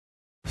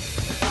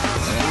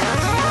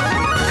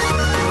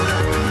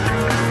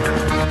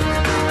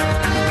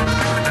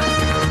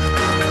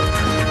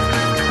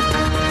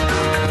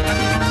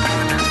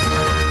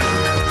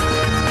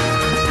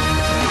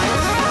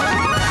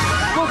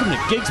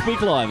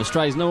Talk Live,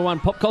 Australia's #1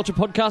 pop culture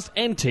podcast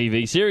and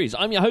TV series.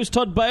 I'm your host,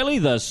 Todd Bailey.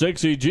 The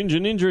sexy ginger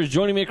ninja is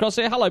joining me across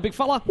there. Hello, big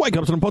fella. Wake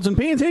up to the pots and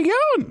pans. How you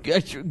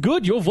going?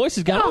 Good, your voice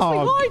is going.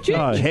 Hi,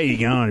 Ginger. How you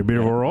going? A bit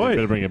of a right.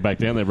 Better bring it back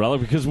down there, brother,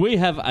 because we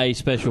have a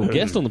special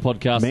guest on the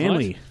podcast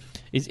Manly. tonight.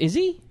 Is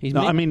he? He's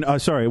No, I mean,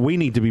 sorry, we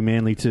need to be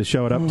manly to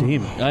show it up to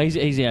him.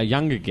 He's our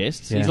younger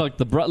guest. Yeah. He's like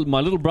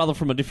my little brother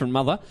from a different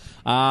mother.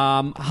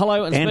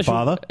 Hello and special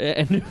father.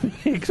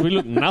 because we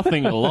look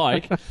nothing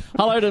alike.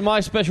 Hello to my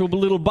special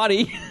little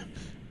buddy,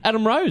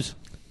 Adam Rose.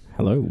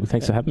 Hello,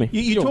 thanks for having me.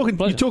 You're Sure,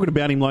 pleasure. talking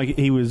about him like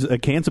he was a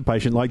cancer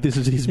patient, like this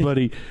is his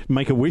bloody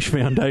Make-A-Wish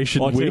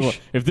Foundation I'll tell you wish. what,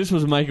 if this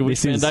was a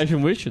Make-A-Wish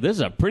Foundation wish, this is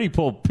a pretty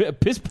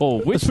piss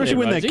poor wish. Especially there,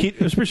 when Rosie.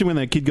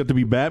 that kid got to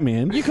be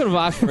Batman. You could have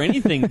asked for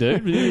anything,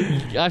 dude.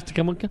 You asked to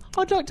come on.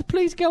 I'd like to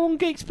please go on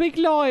Geek Speak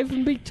Live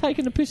and be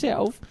taken the piss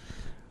out of.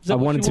 Is that I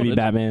what wanted you to be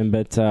Batman,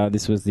 but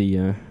this was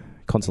the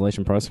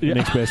consolation prize. Yeah.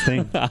 Next best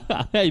thing.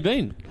 How you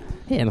been?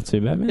 Yeah, not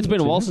too bad, man. It's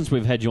been a while since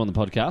we've had you on the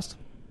podcast.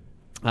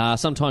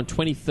 Sometime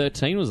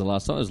 2013 was the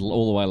last time. It was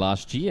all the way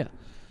last year.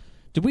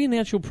 Did we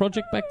announce your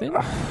project back then?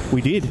 We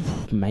did.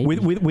 Maybe.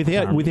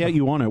 Without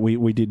you on it,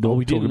 we did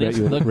talk about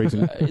your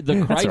reason.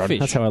 The That's, crayfish.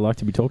 that's how I like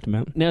to be talked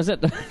about. Now, is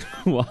that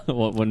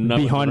when no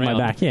Behind one's my around?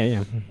 back,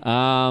 yeah.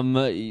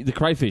 The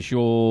crayfish,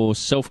 you're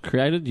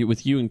self-created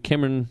with you and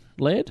Cameron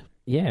Laird?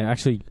 Yeah,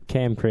 actually,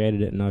 Cam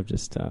created it, and I've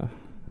just...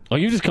 Oh,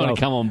 you've just kind of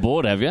Well- come on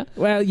board, have you?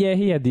 well, yeah,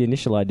 he had the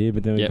initial idea,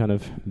 but then we Yep. kind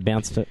of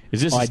bounced it. Is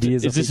this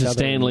ideas a off each other.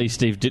 Stan Lee,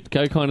 Steve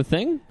Ditko kind of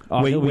thing?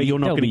 Oh, where you're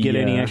not going to get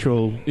any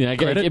actual You know,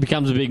 credit. it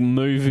becomes a big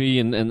movie,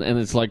 and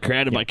it's like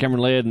created by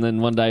Cameron Laird, and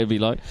then one day it'll be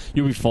like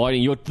you'll be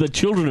fighting. The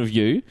children of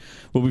you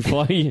will be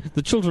fighting.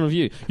 The children of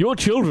you, your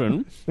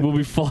children will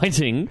be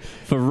fighting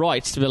for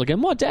rights to be like,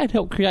 my dad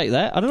helped create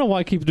that. I don't know why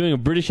I keep doing a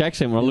British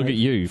accent when I look at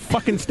you.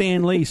 Fucking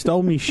Stan Lee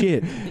stole me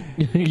shit.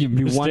 one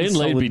Stan Lee'd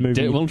solid be movie.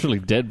 dead, well and truly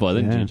dead by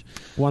then. Yeah. Ginge.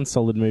 One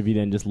solid movie,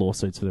 then just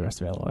lawsuits for the rest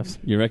of our lives.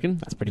 You reckon?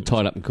 That's pretty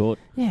tied up in court.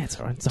 Yeah, it's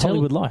all right. It's a Tell-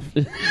 Hollywood life.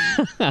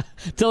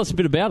 Tell us a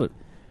bit about it.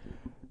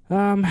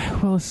 Well,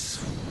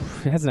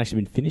 it hasn't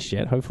actually been finished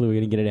yet. Hopefully, we're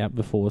going to get it out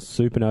before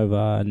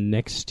Supernova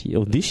next year,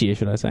 or this year,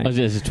 should I say? Oh,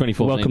 this is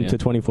 2014. Welcome yeah. to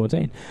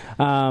 2014.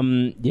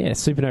 Yeah,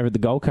 Supernova at the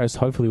Gold Coast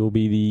hopefully will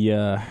be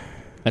the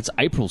That's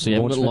April, so you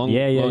haven't launch got for- long.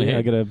 Yeah.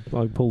 ahead.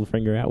 I'll pull the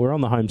finger out. We're on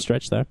the home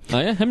stretch though. Oh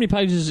yeah, how many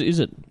pages is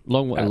it?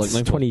 Long, That's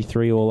like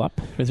 23 all up.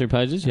 23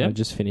 pages. Yeah. I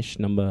just finished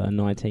number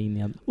 19.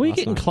 Well, you're last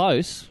getting night.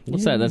 close.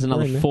 What's Yeah, that? That's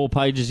another we're in there. 4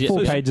 pages yet.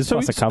 4 pages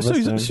plus a cover.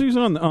 So Sue's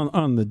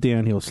on the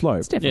downhill slope.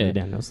 it's definitely Yeah.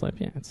 downhill slope.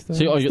 Yeah. It's the,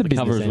 So you it's got the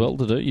cover business as well end.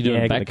 to do? You doing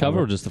Yeah, I a got back the cover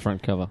cover. or just the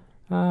front cover?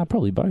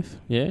 Probably both.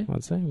 Yeah.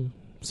 I'd say.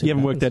 You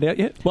haven't worked that out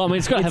yet? Well, I mean,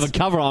 it's got to have a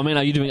cover. I mean,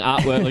 are you doing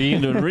artwork? Are you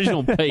going to do an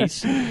original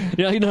piece?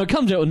 You know, it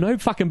comes out with no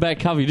fucking back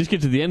cover. You just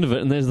get to the end of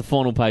it, and there's the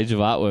final page of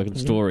artwork and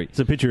story. It's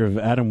a picture of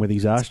Adam with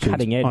his arse cheeks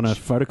cutting edge. on a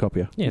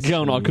photocopier. Yeah, it's-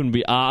 Go on, I couldn't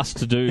be asked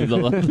to do the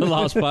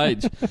last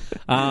page.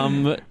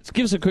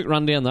 Give us a quick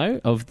rundown, though,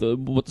 of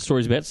what the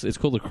story's about. It's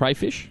called The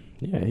Crayfish.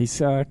 Yeah, he's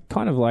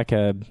kind of like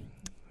an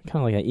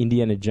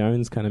Indiana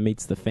Jones kind of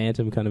meets the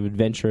Phantom kind of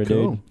adventurer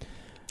Cool. dude.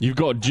 You've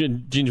got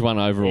Ginge one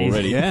over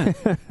already. Yeah.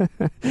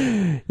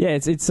 Yeah,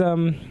 it's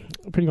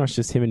pretty much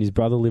just him and his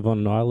brother live on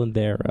an island.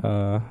 They're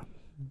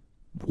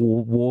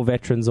war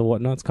veterans or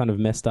whatnot. It's kind of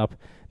messed up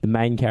the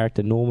main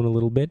character Norman a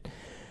little bit.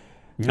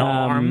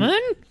 Norman?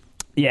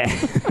 Yeah,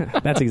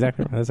 that's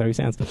exactly right. That's how he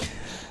sounds.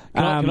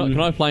 Can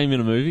I play him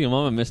in a movie? Am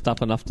I messed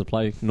up enough to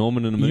play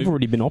Norman in a movie? You've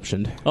already been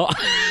optioned Oh,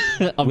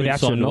 I've been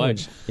without your signed away.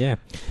 knowledge. Yeah.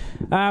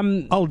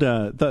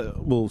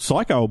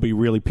 Psycho will be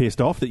really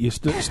pissed off that you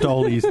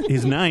stole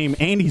his name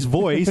and his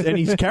voice and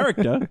his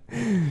character.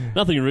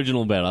 Nothing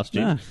original about us,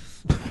 Jim.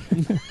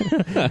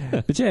 Nah.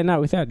 But yeah, no,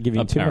 without giving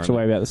too much Apparently.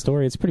 away about the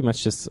story, it's pretty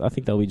much just, I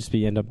think they'll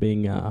end up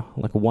being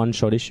like a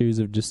one-shot issues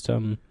of just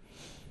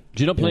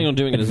You're not planning on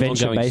doing it as an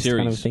ongoing adventure-based series?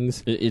 kind of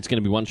things. It's going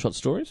to be one-shot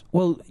stories?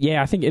 Well,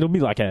 yeah, I think it'll be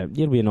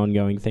an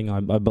ongoing thing, I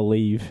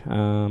believe.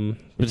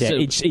 But yeah, so-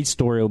 each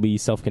story will be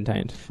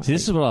self-contained. See,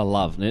 this is what I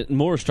love.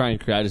 More Australian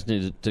creators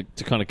need to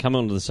kind of come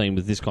onto the scene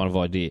with this kind of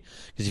idea.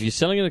 Because if you're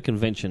selling at a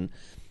convention,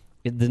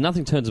 there's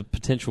nothing turns a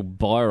potential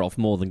buyer off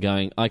more than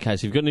going, okay,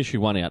 so you've got an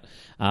issue 1 out.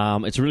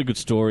 It's a really good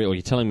story, or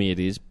you're telling me it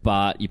is,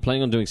 but you're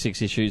planning on doing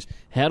 6 issues.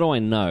 How do I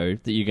know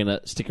that you're going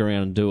to stick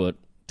around and do it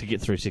to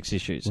get through 6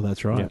 issues? Well,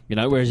 that's right. Yeah. You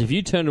know, whereas if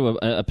you turn to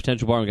a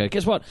potential buyer and go,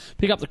 guess what?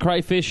 Pick up The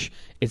Crayfish.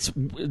 It's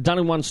done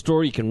in one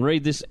story. You can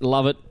read this,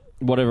 love it,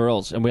 whatever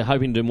else. And we're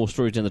hoping to do more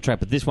stories down the track.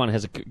 But this one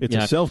has It's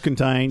a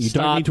self-contained. You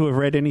don't start- need to have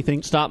read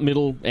anything. start,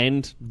 middle,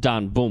 end,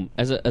 done, boom.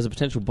 As a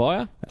potential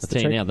buyer, That's I the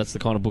tell you trick. now, that's the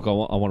kind of book I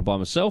want to buy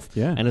myself.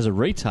 Yeah. And as a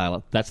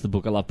retailer, that's the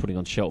book I love putting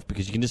on shelf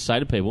because you can just say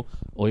to people,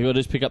 all you got to do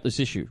is pick up this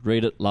issue,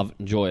 read it, love it,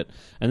 enjoy it.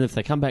 And if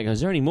they come back and go,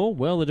 is there any more?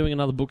 Well, they're doing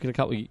another book in a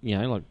couple of,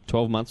 like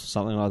 12 months or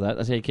something like that.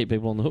 That's how you keep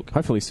people on the hook.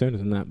 Hopefully sooner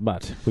than that,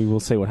 but we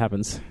will see what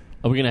happens.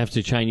 Are we going to have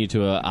to chain you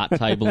to an art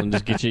table and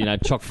just get you,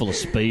 chock full of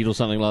speed or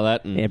something like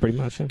that? And Yeah, pretty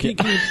much. Yeah. Can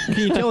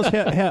you tell us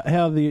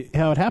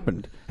how it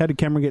happened? How did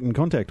Cameron get in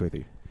contact with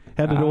you?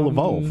 How did it all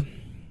evolve?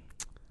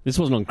 This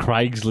wasn't on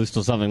Craigslist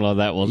or something like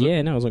that, was it?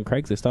 Yeah, no, it was on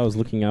Craigslist. I was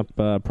looking up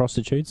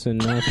prostitutes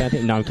and found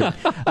it. No, I'm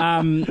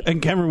kidding.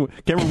 And Cameron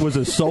was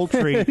a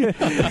sultry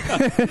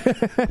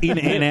in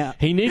and out.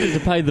 He needed to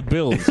pay the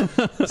bills.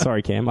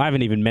 Sorry, Cam. I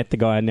haven't even met the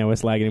guy, and now we're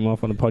slagging him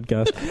off on a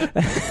podcast.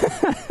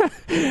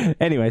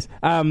 Anyways,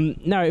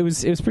 no, it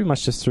was pretty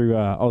much just through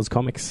Oz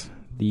Comics,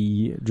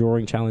 the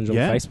drawing challenge on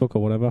Facebook or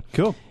whatever.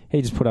 Cool.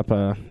 He just put up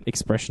a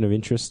expression of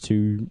interest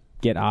to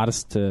get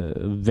artists to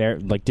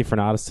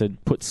different artists to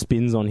put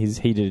spins on his.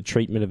 He did a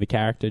treatment of a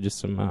character, just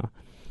some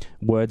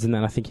words, and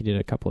then I think he did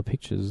a couple of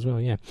pictures as well.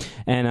 Yeah,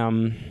 and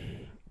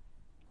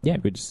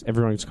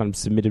everyone just kind of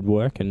submitted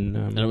work,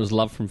 and it was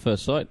love from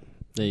first sight.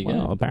 There you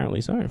go.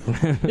 Apparently so.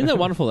 Isn't that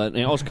wonderful? That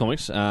now Oz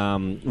Comics,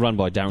 run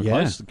by Darren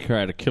Close, the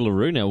creator of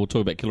Killaroo. Now we'll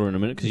talk about Killaroo in a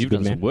minute because you've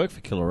done some work for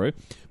Killaroo.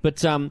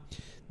 But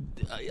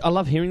I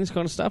love hearing this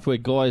kind of stuff where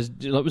guys.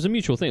 It was a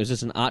mutual thing. It was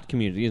just an art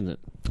community, isn't it?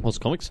 Oz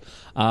Comics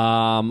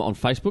on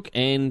Facebook,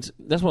 and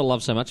that's what I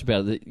love so much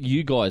about it. That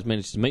you guys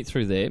managed to meet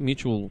through there,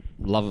 mutual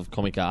love of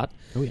comic art.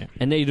 Oh yeah.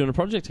 And now you're doing a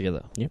project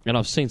together. Yep. And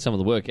I've seen some of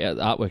the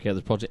artwork out of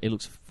the project. It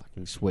looks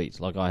fucking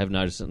sweet. Like I have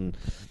noticed it. And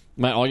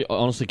mate, I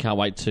honestly can't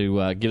wait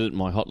to get it in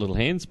my hot little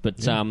hands.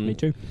 But me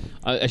too.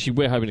 Actually,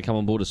 we're hoping to come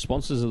on board as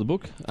sponsors of the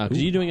book.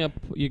 Because you're going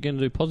to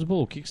do Possible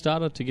or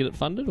Kickstarter to get it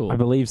funded, or I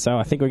believe so.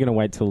 I think we're going to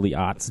wait till the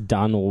art's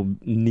done or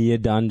near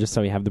done, just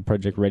so we have the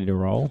project ready to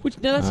roll. Which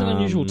now that's an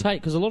unusual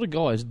take because a lot of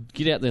guys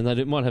get out there and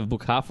they might have a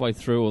book halfway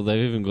through, or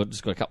they've even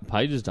just got a couple of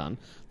pages done.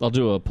 They'll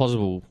do a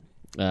Possible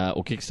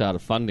or Kickstarter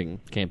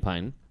funding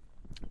campaign,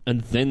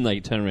 and then they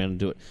turn around and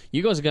do it.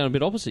 You guys are going a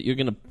bit opposite. You're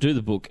going to do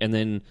the book and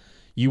then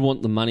you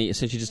want the money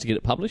essentially just to get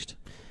it published?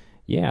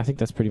 Yeah, I think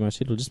that's pretty much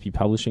it. It'll just be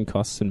publishing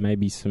costs and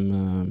maybe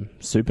some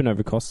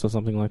Supernova costs or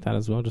something like that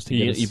as well. Just to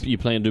get you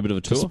plan to do a bit of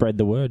a tour? To spread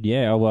the word,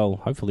 yeah. Well,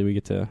 hopefully we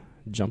get to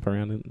jump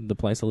around the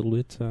place a little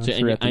bit. So and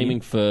you're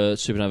aiming for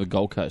Supernova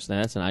Gold Coast. Now,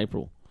 that's in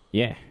April.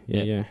 Yeah.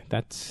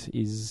 That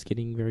is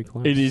getting very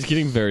close. It is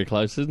getting very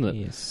close, isn't it?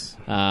 Yes.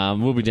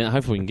 We'll be down.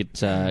 Hopefully we can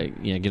get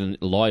a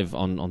live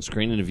on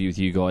screen interview with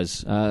you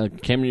guys.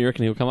 Cameron, you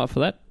reckon he'll come up for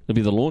that? It'll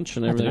be the launch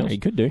and everything else? He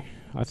could do.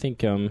 I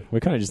think we're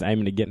kind of just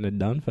aiming at getting it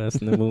done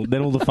first, and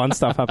then all the fun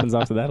stuff happens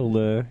after that, all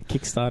the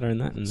Kickstarter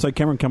and that. And so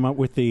Cameron come up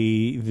with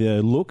the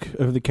look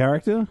of the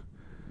character?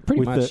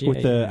 Pretty much,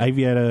 with the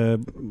aviator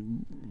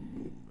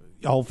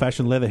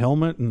old-fashioned leather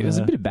helmet? And it was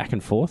a bit of back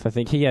and forth. I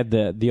think he had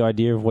the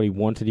idea of what he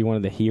wanted. He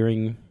wanted the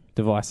hearing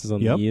devices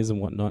on the ears and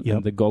whatnot,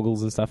 and the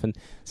goggles and stuff. And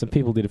some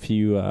people did a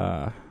few...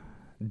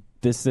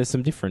 there's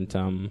some different...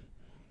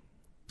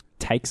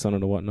 takes on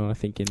it or whatnot, I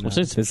think. I've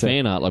seen some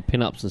fan art, like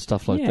pin-ups and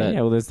stuff like that.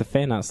 Yeah, well, there's the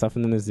fan art stuff,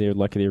 and then there's the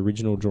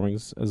original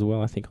drawings as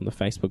well, I think, on the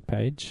Facebook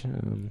page.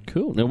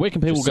 Cool. Now, where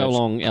can people go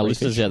along, our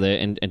listeners out there,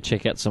 and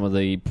check out some of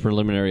the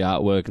preliminary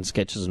artwork and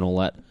sketches and all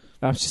that?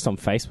 It's just on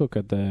Facebook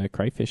at the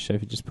Crayfish, so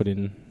if you just put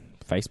in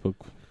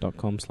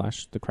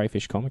facebook.com/the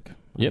Crayfish Comic,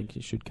 I think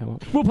it should come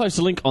up. We'll post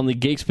a link on the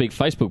Geekspeak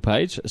Facebook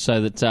page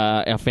so that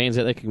our fans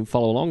out there can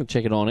follow along and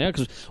check it on out,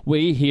 because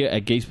we here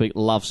at Geekspeak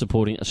love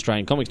supporting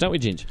Australian comics, don't we,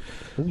 Ginge?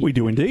 We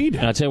do indeed.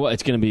 And I tell you what,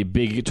 it's going to be a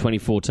big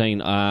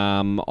 2014.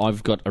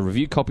 I've got a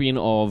review copy in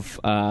of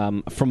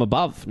From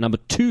Above, number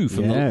 2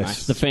 from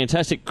the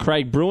fantastic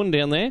Craig Bruin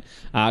down there.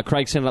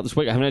 Craig sent it up this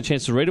week. I haven't had a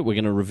chance to read it. We're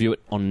going to review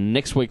it on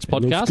next week's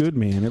podcast. It looks good,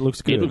 man. It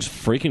looks good. It looks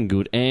freaking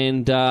good.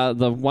 And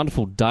the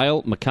wonderful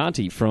Dale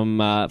McCarthy from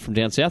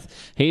down south,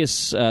 he is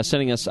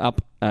setting us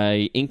up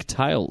a Ink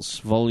Tales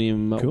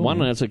Volume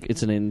 1.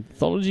 It's an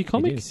anthology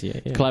comic. It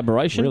is,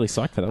 collaboration. Really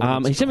psyched for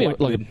that. He sent me a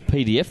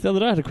PDF the other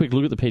day. I had a quick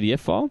look at the PDF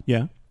file.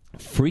 Yeah.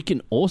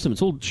 Freaking awesome.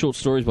 It's all short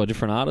stories by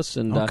different artists.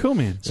 And, cool,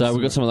 man. So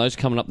we've got some of those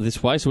coming up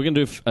this way. So we're going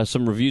to do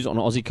some reviews on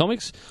Aussie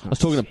comics. Nice. I was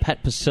talking to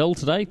Pat Purcell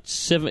today.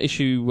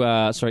 issue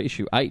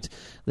 8.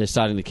 They're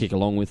starting to kick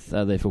along with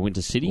there for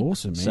Winter City.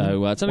 Awesome, man.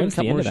 So it's only a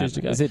couple more issues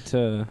to go. Is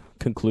it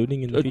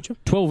concluding in the future?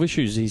 12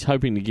 issues he's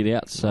hoping to get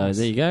out. So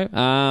there you go.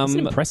 It's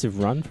an impressive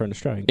run for an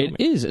Australian comic.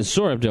 It is. And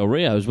Saurabh Del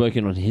Rio is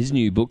working on his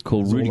new book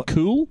called Rudy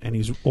Cool. And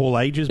his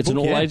all-ages book. It's an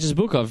all-ages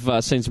book.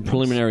 I've seen some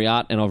preliminary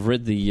art, and I've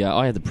read the...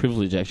 I had the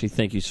privilege, actually,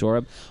 thank you,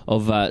 Saurabh,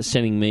 of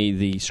sending me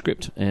the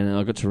script, and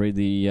I got to read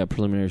the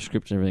preliminary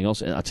script and everything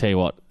else. And I tell you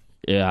what,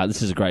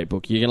 this is a great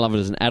book. You're going to love it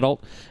as an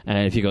adult,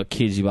 and if you've got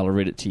kids, you'll be able to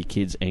read it to your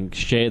kids and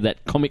share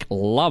that comic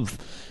love.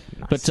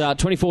 Nice. But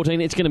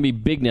 2014, it's going to be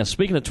big. Now,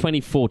 speaking of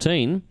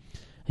 2014,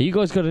 have you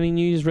guys got any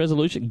New Year's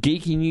resolution,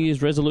 geeky New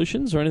Year's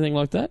resolutions or anything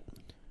like that?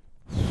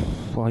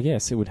 Well,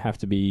 yes, it would have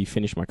to be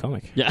finish my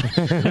comic. Yeah.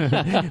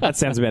 That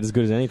sounds about as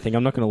good as anything.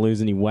 I'm not going to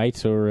lose any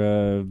weight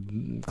or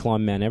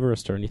climb Mount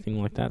Everest or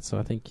anything like that, so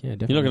I think,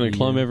 definitely. You're not going to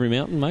climb every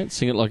mountain, mate?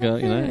 Sing it like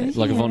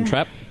a Von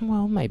Trapp?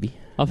 Well, maybe.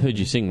 I've heard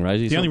you sing,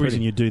 Rosie. The only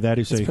reason you do that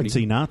is so you can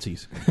see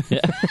Nazis.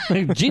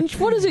 Ginge,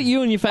 what is it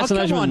you and your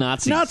fascination with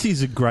Nazis?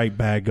 Nazis are great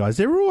bad guys.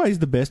 They're always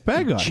the best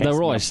bad guys. They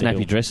were always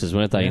snappy dresses,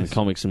 weren't they, in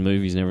comics and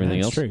movies and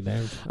everything else?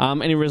 That's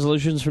true. Any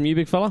resolutions from you,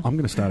 big fella? I'm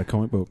going to start a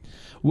comic book.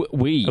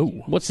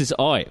 What's this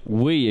I?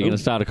 We are going to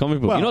start a comic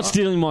book. Well, you're not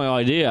stealing my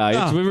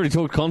idea. We've already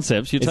talked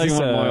concepts. You're taking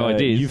one of my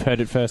ideas. You've heard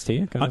it first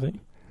here, kind of thing?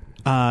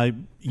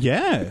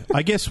 Yeah.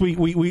 I guess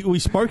we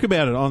spoke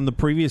about it on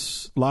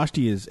the last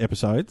year's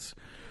episodes.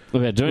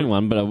 About doing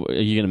one, but are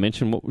you going to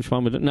mention which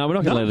one we're doing? No, we're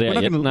not going to let it out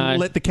we're yet. not going to No.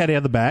 let the cat out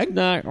of the bag.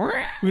 No.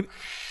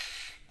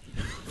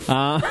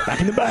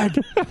 Back in the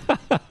bag.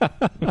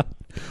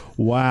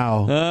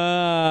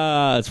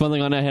 Wow. It's one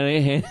thing I know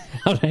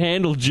how to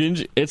handle,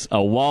 Ginge. It's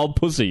a wild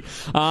pussy.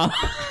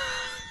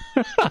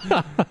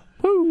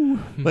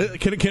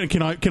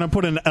 Can I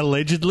put an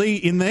allegedly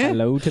in there?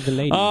 Hello to the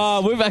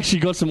ladies. We've actually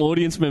got some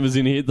audience members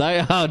in here.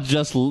 They've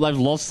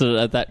lost it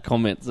at that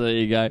comment. So there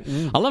you go.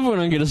 I love when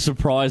I get a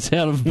surprise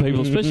out of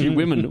people, especially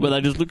women, where they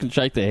just look and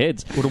shake their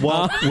heads. Would a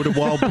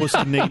wild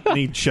pussy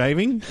need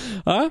shaving?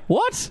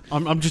 What?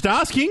 I'm just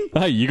asking.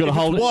 Hey, you got to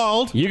hold it.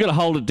 Wild. You got to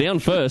hold it down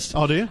first.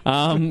 Oh dear.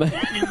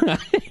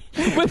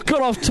 We've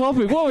got off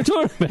topic. What are we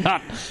talking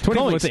about?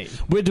 2014.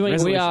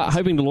 Comics. We are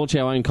hoping to launch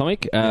our own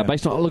comic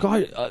based on. Look,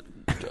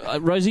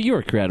 Rosie, you're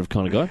a creative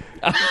kind of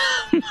guy.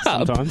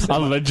 Sometimes.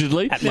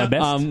 Allegedly. At my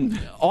best.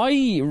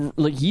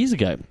 Years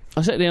ago,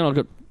 I sat down, I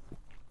got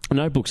a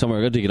notebook somewhere,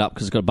 I got to dig it up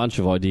because it's got a bunch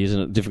of ideas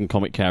and different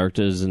comic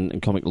characters and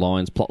comic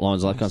lines, plot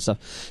lines, all that kind of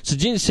stuff. So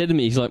Jen said to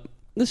me, he's like,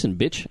 listen,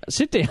 bitch,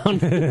 sit down,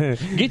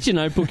 get your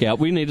notebook out.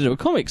 We need to do a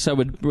comic. So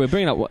we're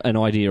bringing up an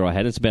idea I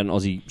had. It's about an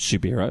Aussie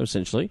superhero,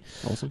 essentially.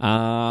 Awesome.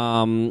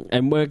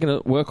 And we're going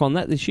to work on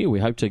that this year. We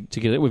hope to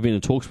get it. We've been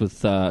in talks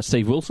with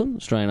Steve Wilson,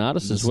 Australian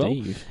artist as well,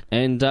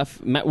 and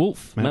Matt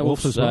Wolf. Matt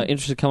Wolf's as well.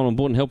 interested in coming on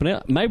board and helping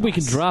out. Maybe we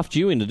can draft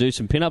you in to do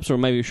some pin-ups or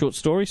maybe a short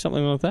story,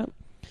 something like that.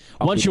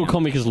 Once your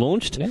comic is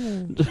launched.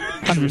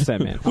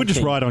 100%, man. We'll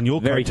just ride on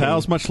your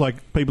coattails, much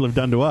like people have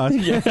done to us.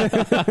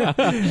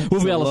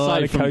 We'll be able to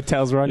say from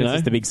coattails riding. It's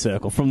just a big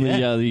circle from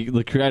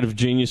the creative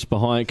genius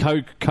behind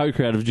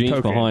co-creative genius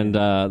behind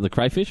the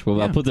Crayfish.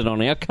 We'll put that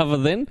on our cover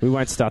then. We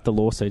won't start the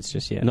lawsuits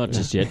just yet. Not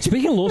just yet.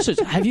 Speaking of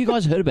lawsuits, have you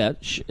guys heard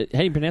about how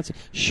do you pronounce it?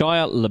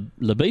 Shia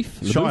LaBeouf?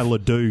 Shia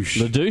LaDouche.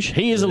 LaDouche.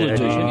 He is a LaDouche.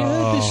 Have you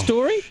heard this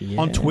story? Yeah.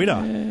 On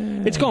Twitter.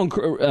 It's gone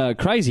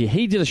crazy.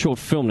 He did a short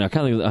film. Now I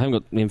haven't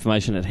got the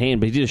information at hand,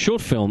 but he did a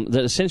short film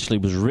that essentially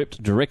was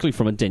ripped directly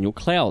from a Daniel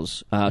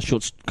Clowes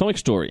short comic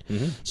story.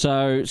 Mm-hmm.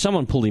 So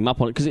someone pulled him up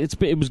on it because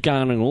it was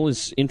garnering all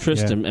his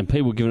interest and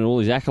people were giving it all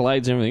these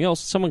accolades and everything else.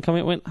 Someone came out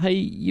and went, hey,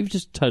 you've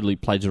just totally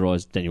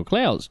plagiarised Daniel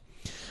Clowes.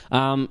 So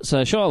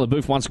Shia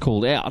LaBeouf, once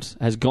called out,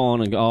 has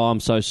gone and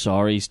I'm so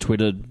sorry. He's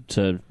twittered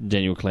to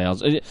Daniel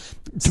Clowes.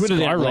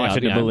 Twittered out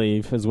loud, I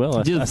believe, as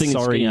well. Did the thing,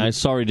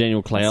 sorry,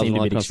 Daniel Clowes and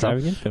all that kind of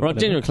stuff. Right,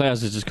 Daniel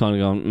Clowes has just kind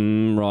of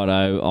gone,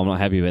 righto, I'm not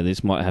happy about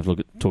this. Might have a look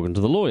at talking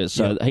to the lawyers.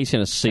 So he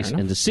sent a cease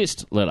and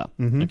desist letter.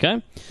 Mm-hmm.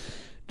 Okay.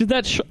 Did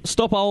that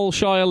stop old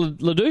Shia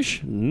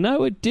LaDouche?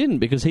 No, it didn't,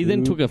 because he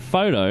then took a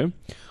photo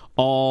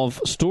of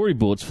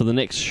storyboards for the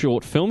next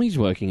short film he's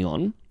working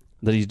on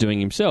that he's doing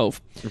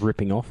himself.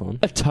 Ripping off on.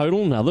 A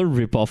total another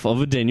rip-off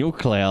of a Daniel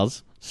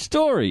Clowes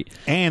story.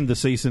 And the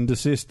cease and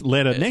desist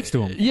letter next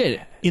to him.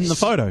 Yeah. In the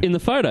photo. In the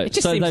photo. It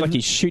just seems like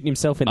he's shooting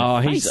himself in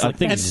the face. I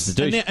think he's just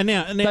a douche. And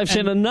now, they've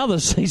sent another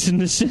cease and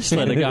desist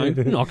letter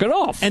going, knock it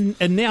off. And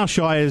now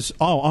Shia's,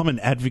 I'm an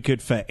advocate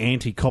for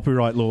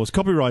anti-copyright laws.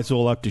 Copyright's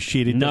all up to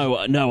shit.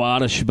 No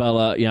artist should be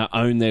able to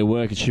own their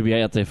work. It should be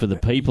out there for the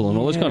people and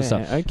all this kind of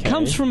stuff. Okay.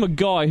 Comes from a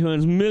guy who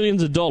earns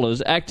millions of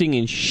dollars acting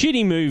in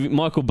shitty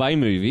Michael Bay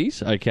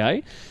movies,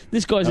 okay?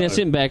 This guy's now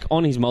sitting back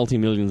on his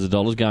multi-millions of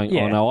dollars going,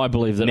 oh no, I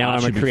believe that now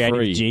art I'm should a creative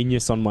be free.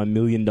 genius on my $1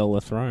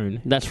 million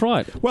throne. That's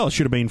right. Well, it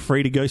should have been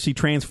free to go see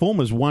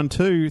Transformers 1,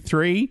 2,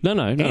 3,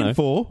 and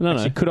 4. No.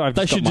 Actually, could I have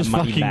they just should got just my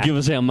money fucking back? give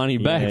us our money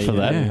back for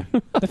that.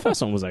 The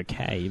first one was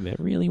okay, but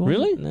really wasn't.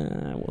 Really?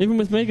 Nah, Even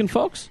with Megan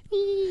Fox?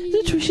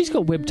 She's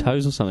got webbed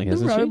toes or something,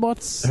 hasn't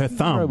robots. Her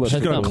thumb.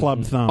 She's got a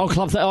club thumb. Oh,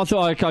 club thumb. I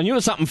thought, I knew it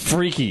was something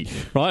freaky,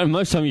 right? And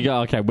most time you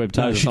go, okay, webbed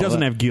toes. No, she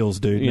doesn't have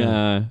gills, dude.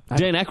 Yeah.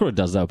 Dan Aykroyd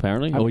does, though,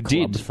 apparently. Or he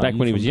did, back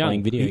when he was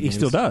young. He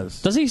still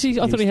does. Does he?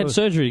 I thought he had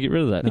surgery to get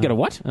rid of that. He got a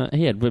what?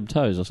 He had webbed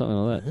toes or something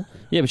like that.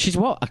 Yeah, but she's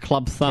what? A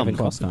club thumb.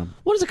 Club thumb.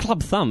 What is a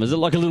club thumb? Is it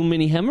like a little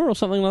mini hammer or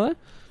something like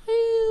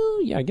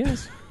that? Yeah, I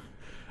guess.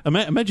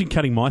 Imagine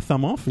cutting my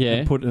thumb off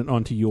and putting it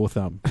onto your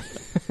thumb.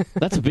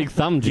 That's a big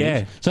thumb, Jim.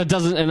 Yeah. So it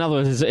doesn't, in other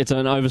words, it's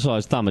an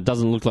oversized thumb. It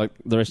doesn't look like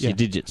the rest of your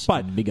digits.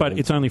 But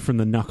it's only from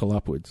the knuckle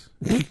upwards.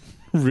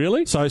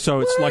 Really? So it's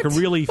like a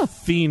really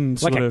thin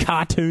sort like a of...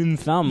 cartoon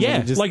thumb. Yeah,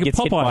 it just like a gets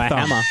hit Popeye by a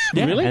thumb. hammer.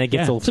 Yeah. Really? And it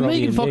gets all So throbbly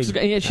Megan and Fox,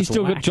 big. she's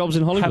still got jobs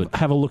in Hollywood.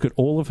 Have a look at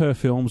all of her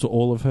films or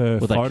all of her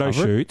Will they photo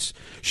cover it? shoots.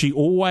 She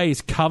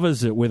always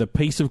covers it with a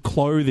piece of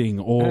clothing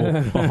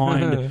or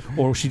behind,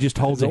 or she just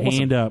holds That's her awesome.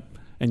 hand up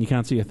and you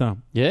can't see her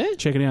thumb. Yeah?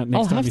 Check it out next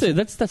I'll time. have to.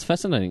 That's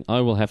fascinating. I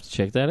will have to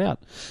check that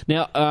out.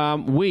 Now,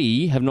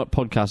 we have not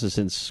podcasted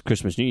since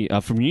Christmas,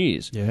 from New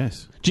Year's.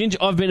 Yes. Ginger,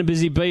 I've been a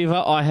busy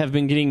beaver. I have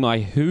been getting my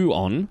who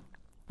on.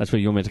 That's where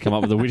you're meant to come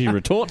up with a witty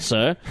retort,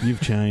 sir.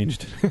 You've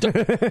changed.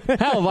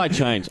 How have I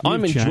changed?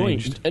 I'm enjoying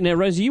it. Now,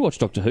 Rosie, you watch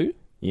Doctor Who?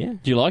 Yeah.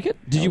 Do you like it?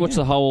 Did you watch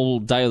the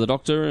whole Day of the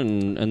Doctor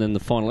and then the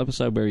final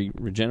episode where he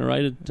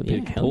regenerated to be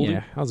Hell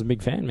yeah. I was a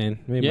big fan, man.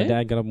 Me and my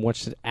dad got up and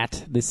watched it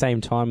at the same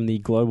time, the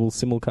global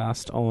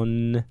simulcast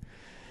on...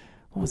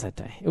 What was that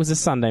day? It was a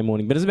Sunday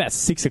morning, but it was about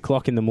 6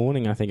 o'clock in the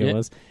morning, I think it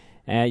was.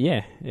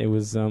 Yeah, it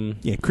was.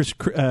 Yeah,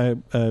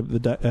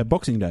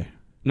 Boxing Day.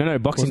 No,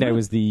 Boxing Wasn't Day it?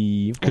 was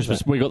the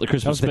Christmas. We got the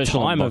Christmas that was the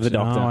special. on time of the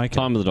Boxing Day. Doctor. Oh, okay.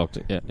 Time of the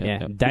Doctor. Yeah.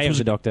 yeah, Which Day of was-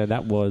 the Doctor.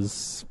 That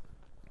was.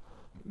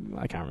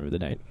 I can't remember the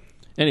date.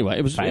 Anyway,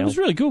 it was Fail.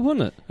 really good,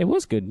 wasn't it? It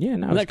was good. Yeah,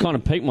 no, And that kind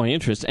of piqued my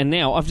interest. And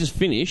now I've just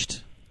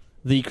finished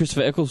the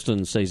Christopher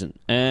Eccleston season.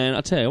 And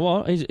I tell you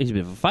what, he's a bit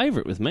of a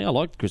favourite with me. I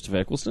like Christopher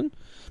Eccleston.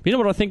 But you know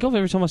what I think of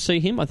every time I see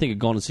him? I think of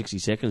Gone in 60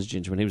 Seconds,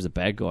 Ginger, when he was the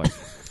bad guy.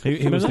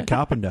 He was the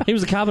carpenter. He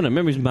was the carpenter.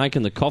 Remember he was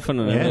making the coffin?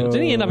 And Yeah.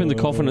 Didn't he end up in the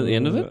coffin at the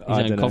end of it? His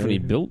I own don't coffin know. he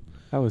built.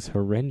 that was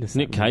horrendous.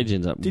 Nick that movie. Cage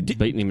ends up Did-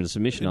 beating him into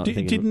submission, I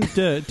think. Didn't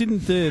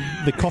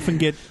the coffin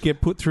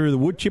get put through the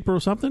wood chipper or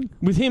something?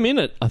 With him in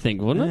it, I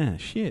think, wasn't it? Yeah,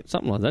 shit.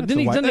 Something like that. That's Didn't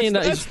he, the way- didn't he end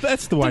up,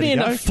 that's the way didn't he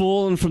to end go. up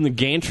falling from the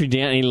gantry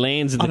down and he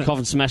lands and I the don't-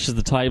 coffin smashes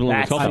the table and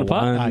That's the coffin the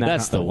apart? one.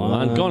 That's the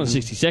one. Gone in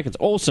 60 Seconds.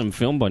 Awesome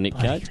film by Nick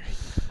Cage.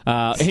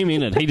 Him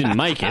in it. He didn't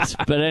make it.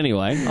 But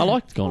anyway, I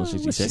liked Gone in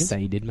 60 Let's just Seconds. say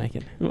he did make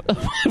it.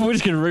 We're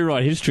just going to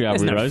rewrite history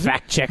There's over no here, Rosie.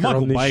 fact checker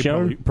Michael on this Bay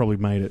show. probably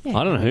made it.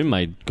 I don't know who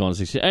made Gone in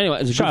 60 Seconds.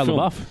 Anyway, it's a Shia good film.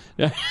 LaBeouf.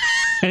 Yeah.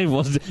 It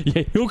was,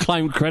 yeah, he'll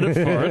claim credit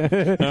for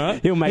it. All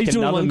right? He'll make He's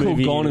doing another one called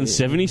movie. Gone in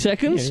 70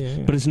 Seconds, Yeah.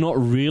 but it's not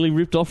really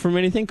ripped off from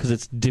anything because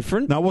it's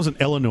different. No, it wasn't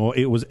Eleanor.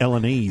 It was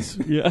Elenese.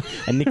 Yeah.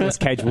 And Nicolas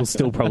Cage will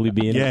still probably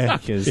be in Yeah,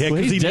 it because yeah, Well,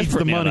 because he's he needs the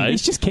desperate money. nowadays.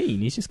 he's just keen.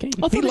 He's just keen.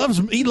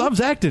 He loves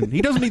acting.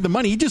 He doesn't need the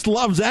money. He just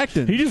loves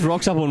acting. He just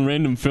rocks up on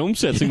random film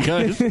sets and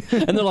goes, and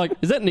they're like,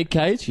 "Is that Nick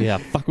Cage?" Yeah,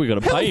 fuck, we got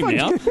to pay him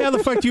now. How the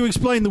fuck do you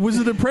explain the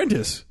Wizard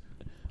Apprentice?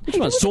 Which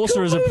one?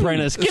 Sorcerer's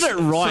Apprentice. Get it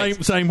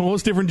right. Same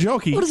horse, different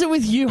jockey. What is it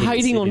with you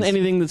hating it on is.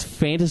 anything that's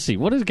fantasy?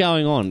 What is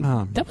going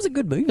on? That was a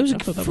good movie. It was a I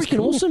thought that freaking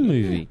cool. awesome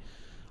movie.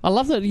 I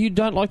love that you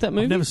don't like that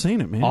movie. I've never seen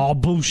it, man. Oh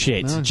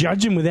bullshit! No.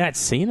 Judging without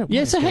seeing it.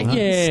 Yes, What? heck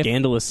yeah.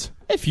 Scandalous.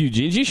 If you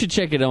did, you should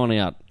check it on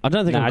out. I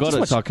don't think Nah, I've got just it,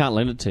 watch- so I can't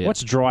lend it to you.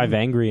 Watch Drive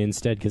Angry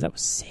instead because that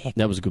was sick.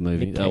 That was a good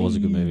movie. Nick That was a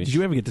good movie. Did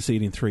you ever get to see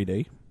it in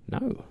 3D?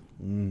 No,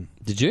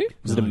 Did you?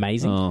 was it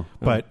amazing? Oh.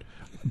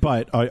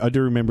 But I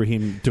do remember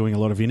him doing a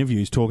lot of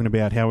interviews talking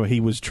about how he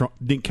was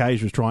Nick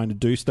Cage was trying to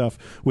do stuff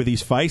with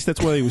his face.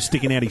 That's why he was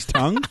sticking out his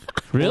tongue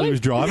while Really? he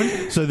was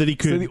driving, so that he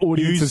could So the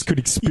audiences use, could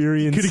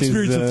experience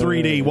the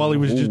 3D while he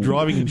was just Ooh.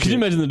 driving. And Could you shit.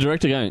 imagine the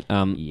director going,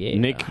 Yeah.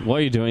 Nick, why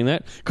are you doing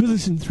that? Because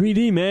it's in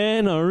 3D,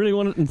 man. I really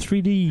want it in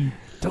 3D.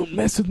 Don't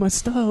mess with my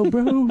style,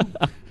 bro.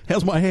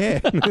 How's my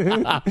hair?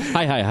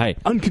 Hey.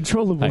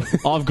 Uncontrollable. Hey,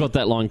 I've got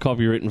that line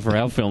copywritten for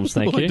our films,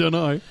 thank I you. don't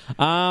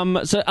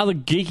know. So other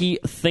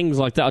geeky things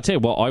like that. I'll tell you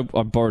what,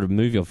 I borrowed a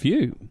movie off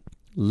you.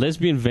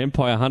 Lesbian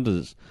Vampire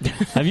Hunters.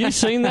 Have you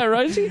seen that,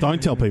 Rosie?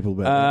 Don't tell people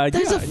about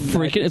That's a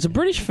freaking... It's a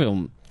British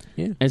film.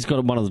 Yeah. And it's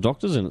got one of the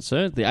doctors in it,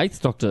 sir. The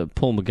 8th Doctor,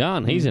 Paul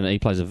McGann. He's in it. He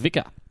plays a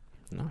vicar.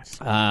 Nice.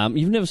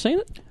 You've never seen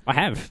it? I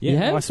have. Yeah, You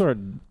have? I saw it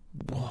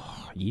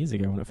years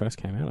ago when it first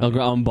came out.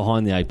 I'm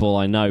behind the 8 ball,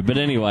 I know. But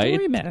anyway... Don't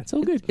worry about it. It's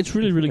all good. It's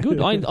really, really good.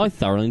 I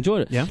thoroughly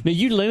enjoyed it. Yeah. Now,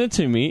 you lent it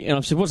to me, and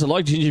I've said, what's it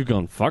like? And you've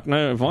gone, fuck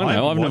no, if I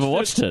know. I've haven't never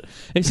watched watched it.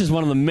 It's just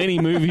one of the many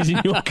movies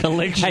in your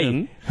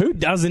collection. Hey, who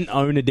doesn't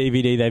own a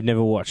DVD they've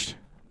never watched?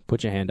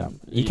 Put your hand up.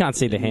 You can't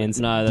see the hands,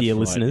 No, that's dear right,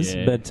 listeners,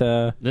 yeah. but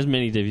There's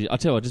many DVDs. I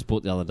tell you, I just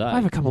bought the other day. I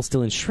have a couple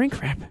still in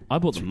shrink wrap. I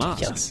bought the Mask.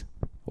 Ridiculous.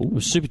 It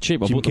was super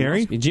cheap. I Jim bought the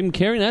Carrey? Mask. Jim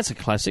Carrey, that's a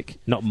classic.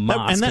 Not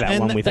Mask, and that- that and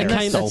one with that Eric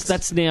Came, Stoltz.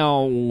 that's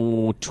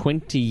now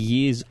 20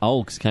 years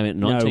old because it came out in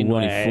No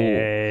 1994.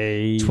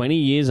 way. 20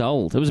 years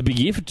old. It was a big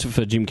year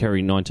for Jim Carrey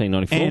in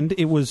 1994. And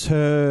it was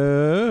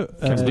her,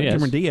 Cameron Diaz.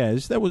 Cameron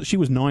Diaz. She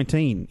was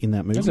 19 in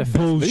that movie. That's a first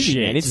movie, Bullshit.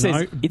 man. It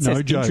says,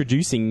 No joke.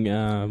 introducing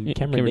Cameron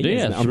Cameron Diaz.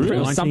 Diaz, I'm really?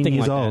 pretty- 19 something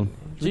years like old.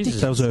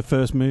 Jesus. That was her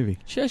first movie.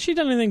 Has she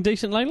done anything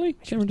decent lately,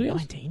 Cameron that. Diaz?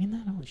 19 in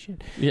that? Holy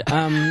shit. Yeah.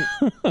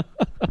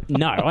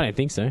 No, I don't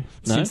think so. No?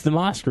 Since The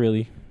Mask,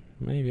 really.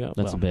 Maybe.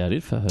 That's about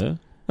it for her.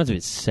 That's a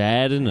bit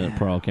sad, isn't it,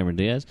 poor old Cameron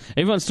Diaz?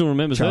 Everyone still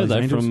remembers Charlie's her,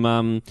 though, Angels.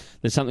 from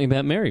There's Something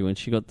About Mary when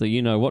she got the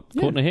you-know-what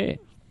caught in her hair.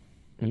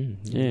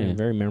 Yeah,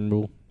 very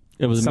memorable.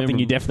 It was Something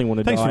you definitely want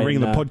to Thanks die for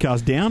bringing in, the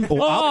podcast down or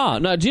up. Oh,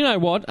 no, do you know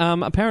what?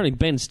 Apparently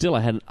Ben Stiller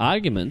had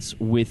arguments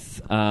with,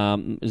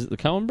 is it the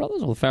Coen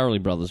brothers or the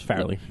Farrelly brothers?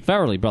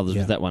 Farrelly brothers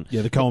was that one.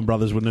 Yeah, the Coen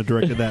brothers wouldn't have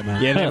directed that,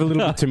 man. Yeah, they have a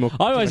little bit too much.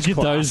 I always get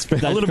those. a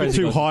little bit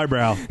too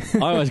highbrow. I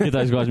always get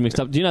those guys mixed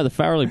up. Do you know the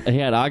Farrelly? He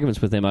had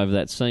arguments with them over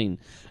that scene.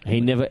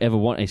 He never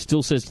ever He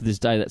still says to this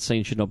day that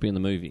scene should not be in the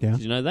movie. Yeah. Did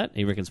you know that?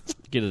 He reckons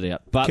get it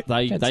out, but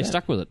they That's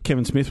stuck with it.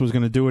 Kevin Smith was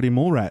going to do it in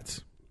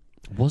Mallrats.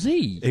 Was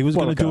he? He was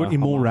Well, going to do it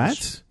in homage.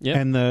 Mallrats,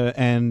 Yep.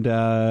 and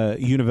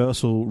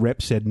Universal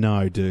rep said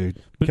no,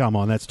 dude. Come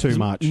on, that's too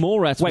much.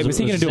 Mallrats. Wait, was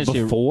he going to do it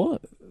essentially- before?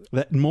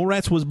 That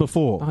Mallrats was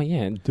before, Oh,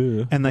 yeah.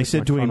 Duh. and they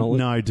said to him, chronology.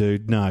 "No,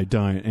 dude, no,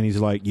 don't." And he's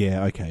like,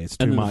 "Yeah, okay, it's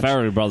too And then much." the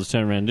Farrelly brothers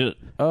turned around and did it.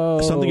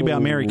 Oh, Something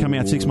About Mary come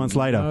out 6 months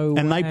later, no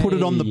and they put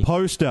it on the way.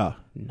 poster.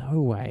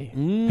 No way.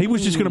 He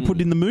was just going to put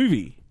it in the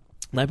movie.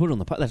 They put it on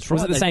the. That's right.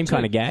 Was it the they same did.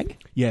 kind of gag?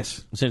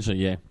 Yes, Essentially,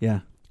 yeah. yeah.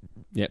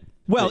 Yep.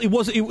 Well, it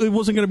wasn't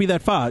going to be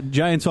that far.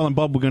 Jay and Silent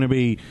Bob were going to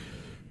be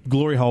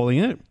glory holing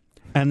it,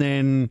 and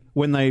then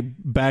when they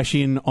bash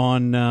in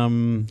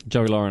on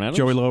Joey Lauren Adams.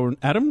 Joey Lauren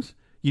Adams,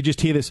 you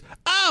just hear this.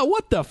 Ah,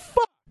 what the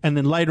fuck? And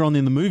then later on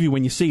in the movie,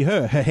 when you see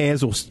her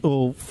hair's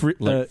all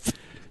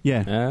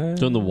yeah.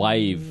 Doing the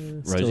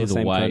wave, Still Rosie, the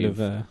same wave. kind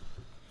of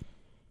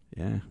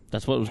Yeah.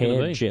 That's what it was going to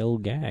hair be. gel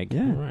gag.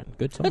 Yeah. All right,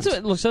 good times. That's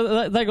it. Look,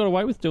 so they got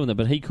away with doing that,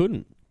 but he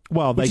couldn't.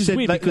 Well, Which they is said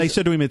weird they because-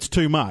 said to him it's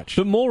too much.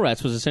 But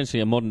Mallrats was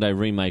essentially a modern-day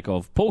remake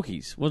of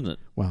Porky's, wasn't it?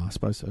 Well, I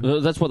suppose so.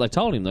 That's what they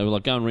told him. They were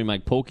like, go and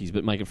remake Porky's,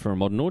 but make it for a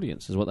modern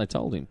audience, is what they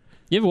told him.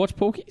 You ever watch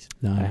Porky's?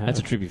 No. I have. That's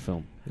a trippy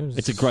film.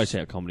 It's a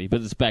gross-out comedy,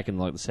 but it's back in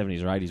like the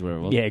 70s or 80s, where it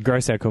was. Yeah,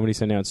 gross out comedy.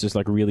 So now it's just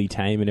like really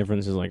tame, and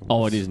everyone's just like,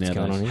 Oh, it is what's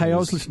going nowadays. on here? Hey, I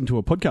was listening to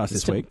a podcast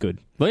this week. Good.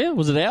 But yeah,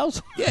 was it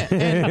ours? Yeah,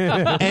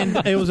 and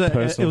it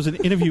was an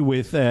interview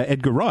with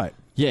Edgar Wright,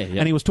 Yeah.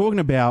 and he was talking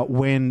about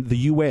when the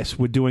US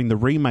were doing the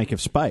remake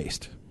of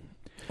Spaced.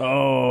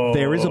 Oh,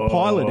 There is a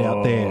pilot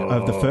out there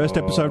of the first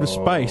episode of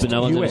Spaced. But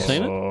no one's ever US.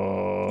 seen it?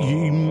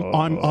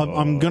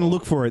 I'm going to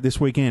look for it this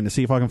weekend to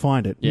see if I can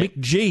find it. Yeah. Mick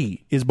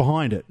G is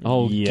behind it.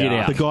 Oh, Yeah. get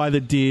out. The guy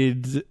that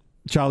did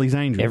Charlie's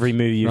Angels. every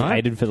movie you've Right?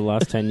 hated for the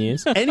last 10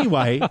 years.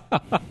 Anyway,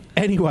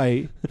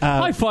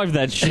 High five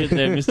that shit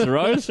there, Mr.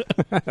 Rose.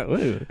 That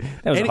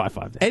was a high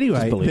five. There. Anyway,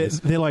 Just believe us.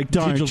 they're like,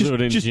 don't. You'll do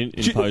it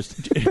in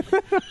post.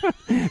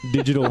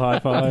 Digital high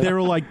five. They're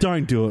all like,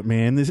 don't do it,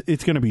 man.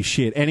 It's going to be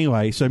shit.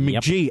 Anyway, so Mick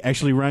Yep. G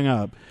actually rang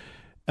up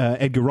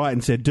Edgar Wright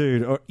and said,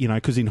 dude,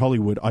 because in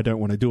Hollywood, I don't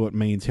want to do it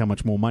means how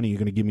much more money you're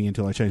going to give me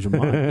until I change my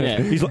mind.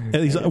 Yeah. He's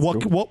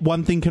like what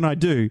one thing can I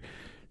do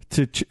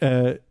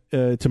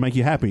to make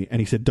you happy? And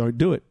he said, don't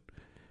do it.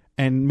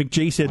 And Mick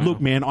G said, look,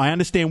 man, I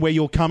understand where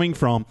you're coming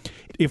from.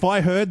 If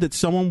I heard that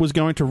someone was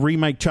going to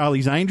remake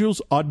Charlie's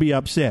Angels, I'd be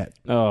upset.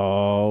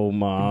 Oh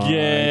my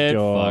Get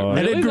god! fucked.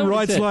 And Really? Edgar Is that what he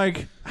Wright's said?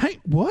 like, hey,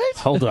 what?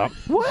 Hold up.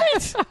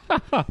 What?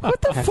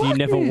 What the Have fuck? you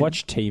never man?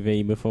 watched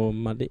TV before,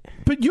 Muddy?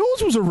 But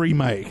yours was a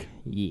remake.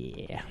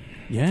 Yeah.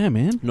 Yeah,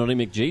 man. Not in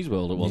Mick G's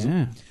world, it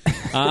wasn't.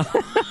 Yeah.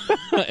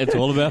 It's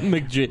all about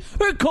Mick G.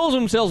 Who calls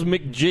themselves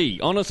Mick G,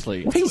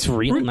 honestly? What's his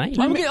real name?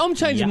 I'm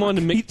changing mine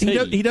to Mick T.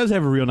 He does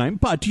have a real name,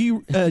 but did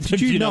you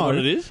you know what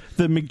it is?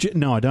 The Mick?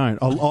 No, I don't.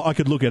 I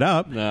could look it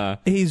up. Nah.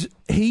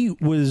 He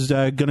was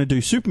going to do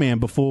Superman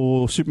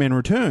before Superman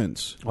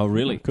Returns. Oh,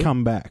 really?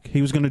 Come back.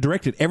 He was going to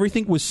direct it.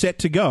 Everything was set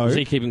to go. Is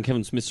he keeping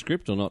Kevin Smith's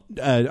script or not?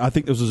 I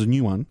think this was a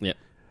new one. Yeah.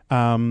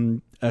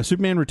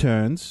 Superman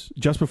Returns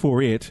just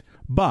before it,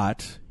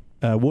 but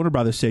Warner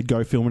Brothers said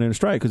go film it in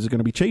Australia because it's going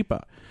to be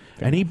cheaper,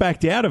 and he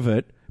backed out of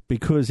it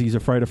because he's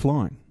afraid of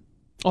flying.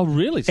 Oh,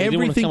 really? So he didn't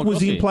want to Everything come was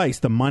across in here? place.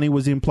 The money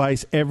was in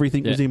place.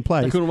 Everything was in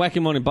place. They couldn't whack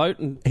him on a boat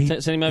and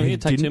send him over here,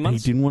 take 2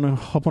 months? He didn't want to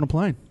hop on a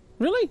plane.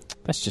 Really?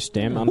 That's just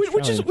damn But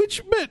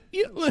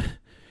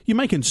you're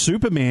making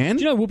Superman.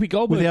 Do you know Whoopi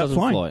Goldberg without doesn't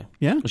flying. fly?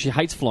 Yeah. Well, she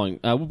hates flying.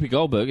 Whoopi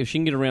Goldberg, if she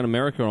can get around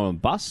America on a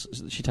bus,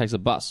 she takes a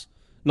bus.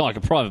 Not like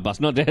a private bus.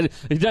 Not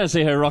you don't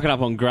see her rocking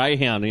up on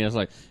Greyhound and it's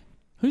like,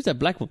 who's that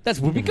black one? That's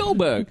Whoopi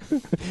Goldberg.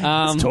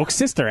 Talk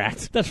Sister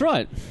Act. That's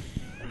right.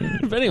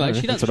 But anyway,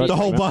 she doesn't. The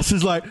whole bus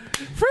is like,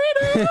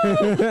 freedom!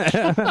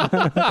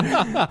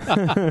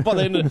 But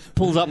then it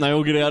pulls up and they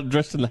all get out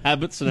dressed in the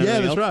habits and Yeah,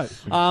 everything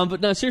that's else.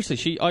 But no,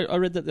 seriously, I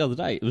read that the other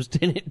day. It was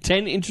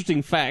 10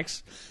 interesting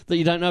facts that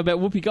you don't know about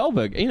Whoopi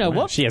Goldberg. You know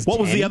what? She has What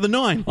was 10? the other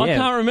 9? I Yeah,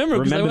 can't remember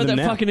because they remember weren't that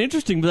them now. fucking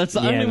interesting, but that's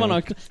the Yeah, only no. one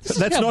I... This is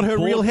That's how not her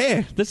real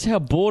hair. That's how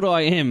bored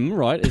I am,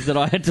 right, is that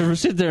I had to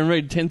sit there and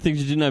read 10 things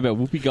you didn't know about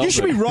Whoopi Goldberg. You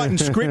should be writing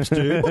scripts,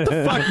 dude. What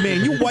the fuck,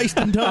 man? You're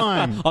wasting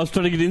time. I was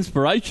trying to get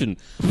inspiration.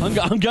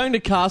 I'm going to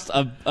cast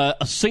a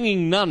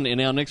singing nun in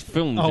our next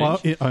film,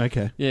 Jench.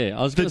 Okay. Yeah,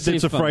 I was going to see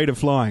That's if, afraid of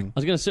flying. I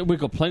was going to say, we've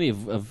got plenty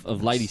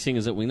of lady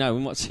singers that we know.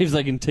 We might see if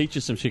they can teach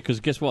us some shit, because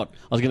guess what?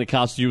 I was going to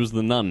cast you as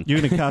the nun. You're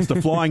going to cast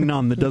a flying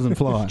nun that doesn't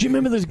fly. Do you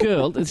remember this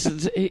girl? This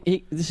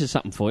is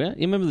something for you.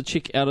 You remember the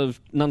chick out of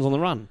Nuns on the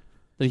Run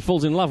that he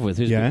falls in love with,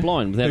 who's Yeah.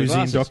 blind without her Who's in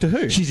glasses? Doctor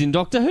Who. She's in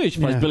Doctor Who. She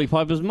plays Yeah. Billy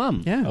Piper's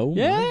mum. Yeah. Oh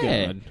Yeah.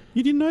 my god.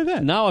 You didn't know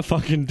that? No, I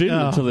fucking didn't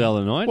Oh. until the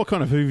other night. What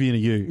kind of Whovian are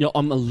you? Yeah,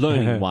 I'm a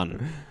learning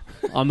one.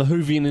 I'm a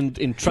Whovian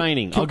in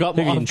training. I've got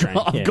Whovian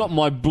training, yeah. I've got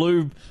my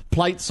blue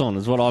plates on,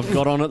 is what I've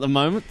got on at the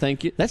moment.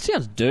 Thank you. That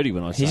sounds dirty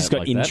when I say He's just it got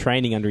like in that.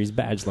 training under his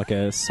badge like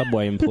a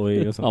Subway employee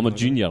or something. I'm a like that.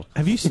 junior.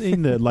 Have you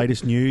seen the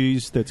latest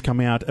news that's come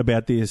out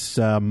about this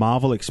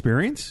Marvel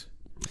experience?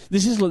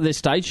 This is like their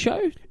stage show,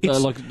 It's-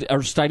 like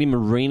a stadium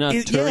arena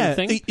touring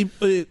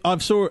thing.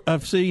 I've seen.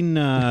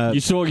 You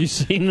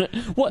seen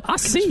what? I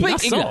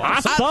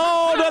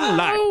saw the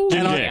light.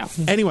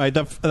 And anyway,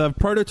 they've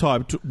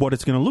prototyped what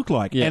it's going to look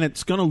like, Yeah. and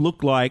it's going to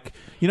look like,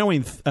 you know,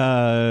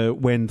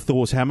 when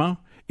Thor's hammer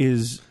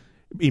is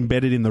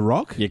embedded in the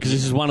rock. Yeah, because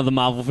this is one of the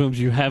Marvel films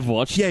you have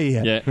watched.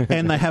 Yeah.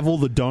 And they have all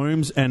the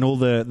domes and all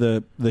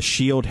the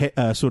shield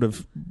sort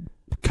of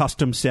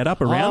custom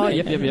setup around Oh, it,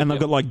 yep, and yep. they've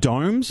got like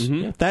domes.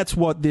 Mhm. That's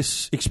what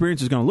this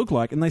experience is going to look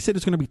like, and they said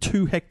it's going to be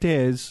 2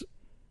 hectares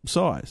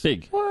size.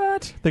 Big.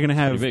 What? They're going to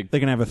have pretty big. they're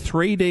going to have a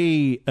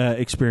 3D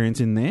experience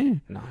in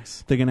there.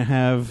 Nice. They're going to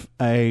have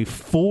a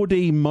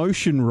 4D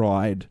motion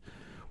ride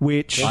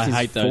which I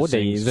hate those 4D.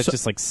 things. That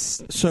just like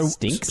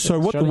stinks. So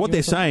what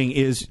they're saying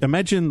is,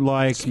 imagine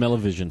like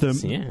Smell-o-vision.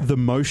 the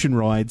motion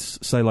rides,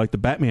 say like the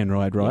Batman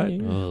ride,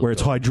 right, where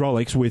it's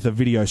hydraulics with a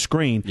video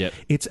screen. Yep.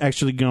 It's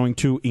actually going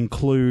to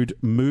include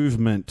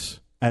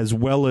movement as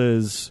well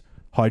as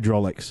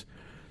hydraulics.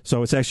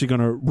 So it's actually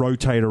going to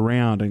rotate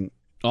around, and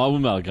I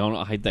wouldn't be able to go on.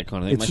 I hate that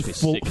kind of thing. It makes me it's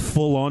sick.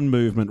 full on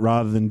movement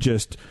rather than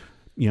just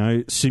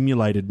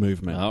simulated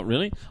movement. Oh,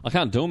 really? I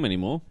can't do them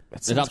anymore.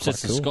 It sounds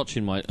upsets quite the cool. scotch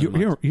in my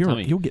You're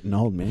tummy. getting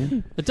old,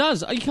 man. It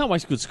does. You can't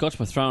waste good scotch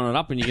by throwing it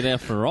up when you get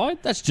out for a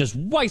ride. That's just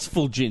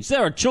wasteful, gents.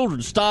 There are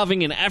children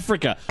starving in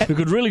Africa who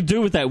could really do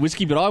with that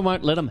whiskey, but I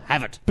won't let them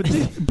have it.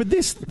 But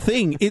this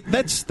thing,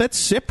 that's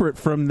separate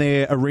from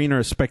their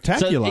arena So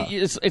spectacular.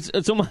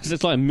 it's almost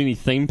it's like a mini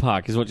theme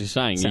park, is what you're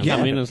saying. You Yeah.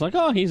 come in and it's like,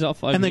 oh, he's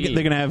off over and they're here.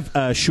 going to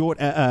have short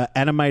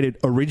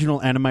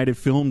original animated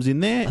films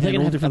in there. Are they and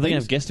all going to different have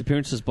things. guest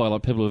appearances by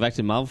like people who've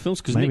acted in Marvel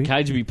films? Because Maybe. Nick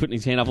Cage would be putting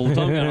his hand up all the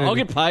time going, I'll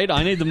get paid,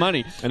 I need the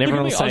money. And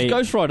everyone Look at will me, say- I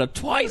was Ghost Rider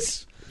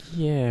twice.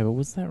 Yeah, but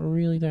was that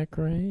really that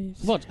great?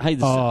 What? Hey,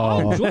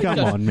 I Oh, enjoyed come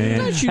Ghost- on, man.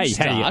 Don't you Hey,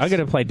 start. I got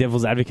to play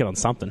devil's advocate on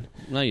something.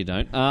 No, you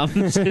don't. I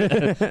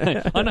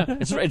know.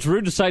 It's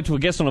rude to say to a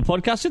guest on a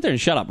podcast, sit there and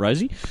shut up,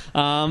 Rosie.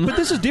 But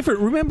this is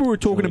different. Remember, we were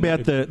talking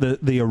about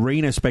the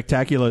arena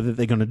spectacular that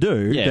they're going to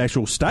do, Yeah. the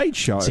actual stage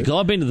show. See, 'cause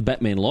I've been to the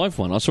Batman Live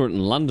one. I saw it in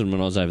London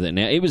when I was over there.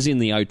 Now, it was in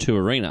the O2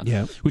 Arena,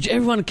 Yeah. which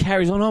everyone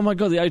carries on. Oh, my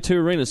God, the O2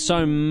 Arena is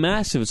so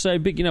massive. It's so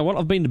big. You know what?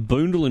 I've been to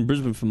Boondall in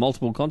Brisbane for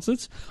multiple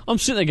concerts. I'm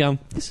sitting there going,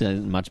 this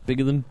isn't much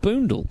bigger than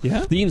Boondall.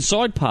 Yeah. The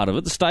inside part of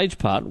it, the stage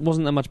part,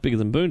 wasn't that much bigger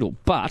than Boondall.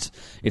 But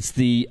it's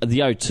the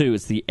O2,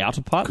 it's the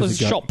outer part. 'Cause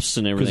There's it go- shops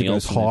and everything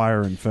because else. it goes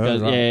higher and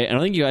further up. Yeah, and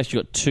I think you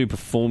actually got two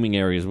performing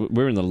areas.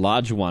 We're in the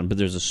larger one, but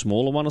there's a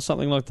smaller one or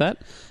something like that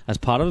as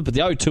part of it. But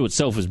the O2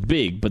 itself is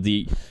big, but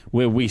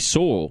where we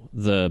saw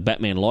the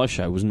Batman live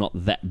show was not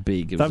that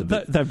big. It was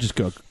They've just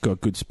got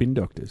good spin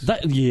doctors.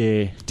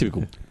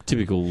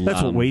 typical.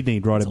 That's what we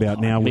need right about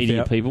now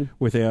media people.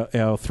 with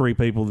our three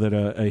people that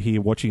are here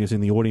watching us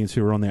in the audience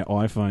who are on their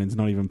iPhones,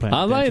 not even paying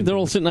Are they? attention. They're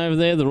all sitting over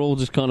there. They're all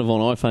just kind of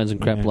on iPhones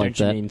and crap Yeah. like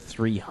Don't that. you mean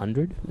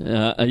 300?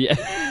 Yeah.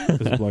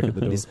 There's a bloke at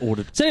the door. This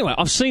ordered. So anyway,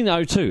 I've seen the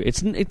O2.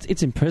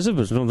 It's impressive,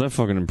 but it's not that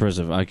fucking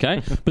impressive,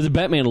 okay? But the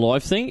Batman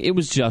Live thing, it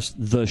was just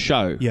the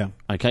show. Yeah.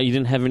 Okay, you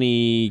didn't have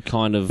any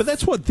kind of... But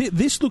that's what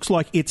this looks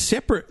like. It's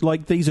separate.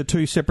 Like these are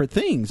two separate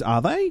things,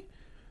 are they?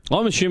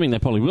 I'm assuming they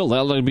probably will.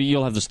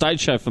 You'll have the stage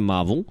show for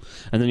Marvel,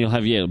 and then you'll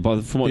have,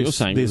 from what you're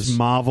saying, There's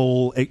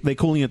Marvel. They're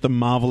calling it the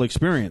Marvel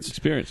Experience.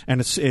 And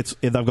it's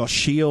they've got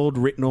Shield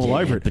written all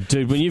over it. But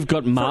dude, when you've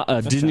got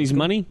Disney's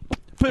money,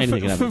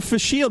 anything can happen. For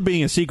Shield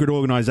being a secret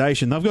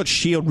organisation, they've got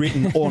Shield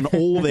written on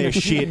all their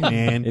shit,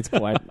 man. It's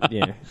quite,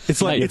 yeah.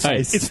 It's like Hey,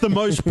 it's the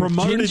most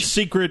promoted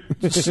secret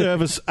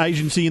service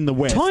agency in the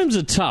West. Times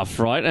are tough,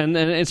 right? And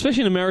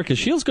especially in America,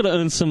 Shield's got to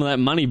earn some of that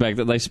money back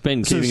that they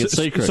spend keeping it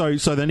secret.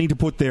 So they need to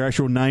put their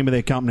actual name of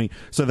their company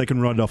so they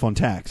can write it off on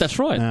tax. That's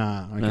right. Okay.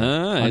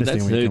 I understand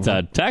That's where you're it's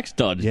coming a tax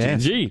dodge.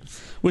 Yes. Gee,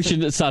 we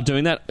should start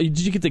doing that. Did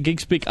you get the Geek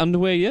Speak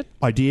underwear yet?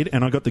 from. I did,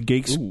 and I got the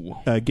Geek Ooh.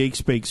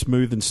 Speak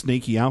Smooth and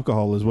Sneaky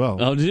alcohol as well.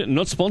 Oh, did it?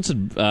 Not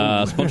sponsored,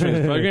 sponsoring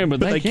this program, but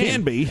They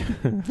can be.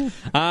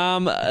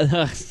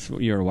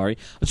 You're a worry.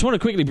 I just want to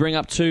quickly bring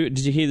up too.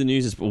 Did you hear the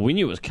news? Well, we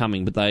knew it was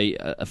coming, but they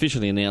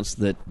officially announced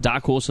that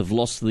Dark Horse have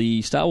lost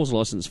the Star Wars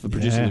license for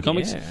producing Yeah. the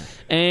comics, Yeah.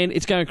 and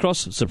it's going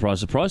across. Surprise,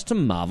 surprise! To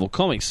Marvel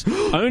Comics,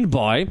 owned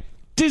by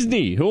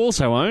Disney, who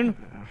also own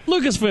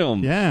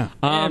Lucasfilm. Yeah. So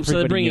they're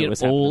Everybody bringing knew it it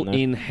was all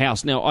happening, in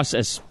house. Now, I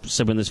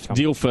said when this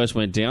deal first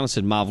went down, I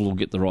said Marvel will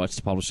get the rights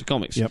to publish the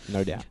comics. Yep.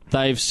 No doubt.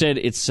 They've said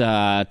it's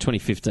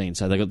 2015,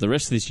 so they've got the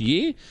rest of this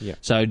year. Yep.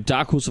 So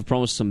Dark Horse have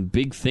promised some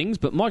big things,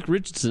 but Mike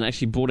Richardson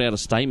actually brought out a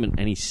statement,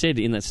 and he said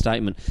in that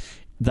statement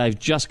they've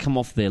just come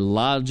off their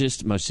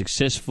largest, most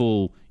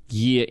successful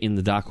year in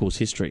the Dark Horse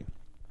history.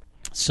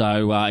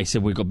 So he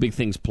said, we've got big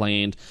things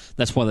planned.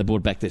 That's why they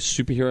brought back their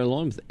superhero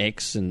line with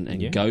X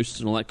and Yeah. Ghost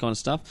and all that kind of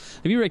stuff.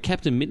 Have you read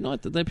Captain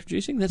Midnight that they're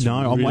producing? That's No,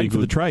 I'm really waiting for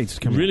the good. trades to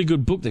come Really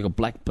good book. They've got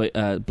Black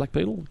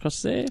Beetle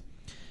across there.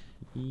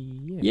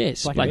 Yeah.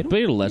 Yes, Black Black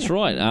Beetle. That's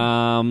right.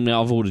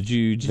 Now I've ordered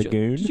you. The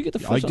Goon? Did you get the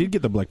out. first I did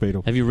get the Black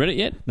Beetle. Have you read it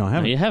yet? No, I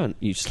haven't. No, you haven't.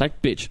 You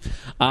slack bitch.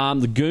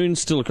 The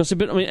Goon's still across a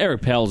bit. I mean,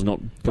 Eric Powell's not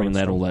bringing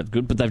that all that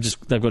good, but they've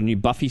got a new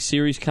Buffy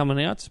series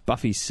coming out.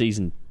 Buffy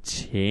season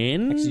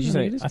 10. Actually, did you I think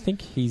say, it is. I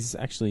think he's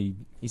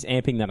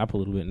amping that up a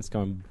little bit, and it's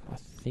going, I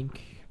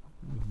think,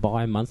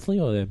 bi-monthly,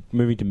 or they're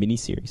moving to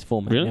mini-series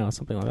format Really? now, or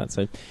something like that.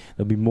 So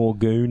there'll be more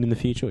Goon in the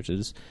future, which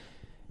is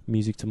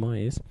music to my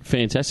ears.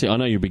 Fantastic. I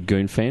know you're a big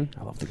Goon fan.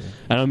 I love the Goon.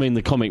 And I mean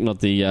the comic, not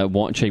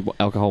the cheap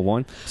alcohol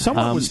wine.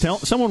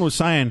 Someone was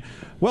saying,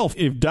 well,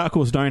 if Dark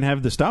Horse don't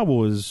have the Star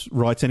Wars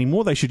rights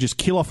anymore, they should just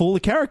kill off all the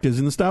characters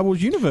in the Star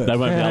Wars universe. They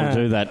won't be able to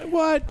do that.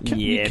 What? You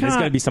Yeah, there's can't-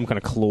 going to be some kind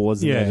of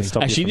clause in there to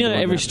stop Actually, you from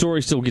doing every that.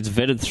 story still gets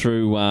vetted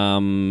through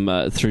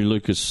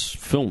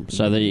Lucasfilm.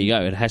 So there you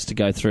go. It has to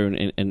go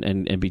through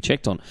and be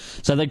checked on.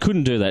 So they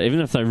couldn't do that. Even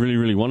if they really,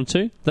 really wanted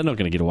to, they're not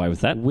going to get away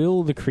with that.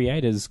 Will the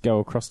creators go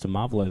across to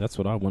Marvel? That's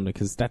what I wonder,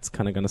 because that's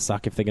kind of going to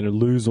suck if they're going to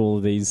lose all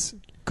of these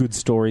good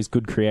stories,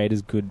 good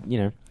creators, good,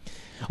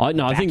 I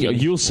think backing.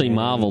 you'll see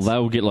Marvel. They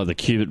will get like the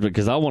Cubit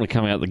because they want to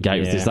come out the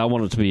gate with this. They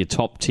want it to be a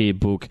top tier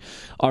book.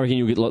 I reckon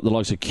you'll get like the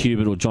likes of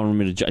Cubit or John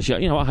Romita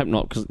Jr. I hope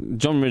not, because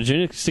John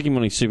Romita Jr. stick him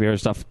on his superhero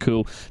stuff.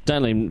 Cool.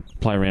 Don't let him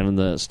play around in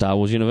the Star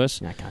Wars universe.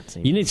 I can't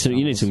see. You need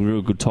some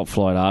real good top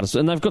flight artists,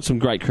 and they've got some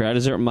great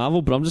creators there at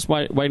Marvel. But I'm just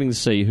waiting to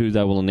see who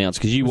they will announce,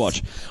 because you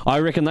watch. I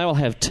reckon they will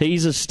have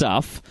teaser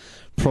stuff.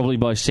 Probably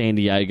by San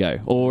Diego,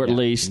 or at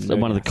least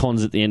one of the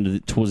cons at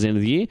towards the end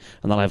of the year,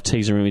 and they'll have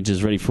teaser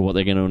images ready for what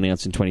they're going to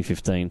announce in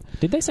 2015.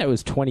 Did they say it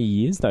was 20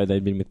 years though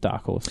they've been with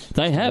Dark Horse?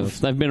 They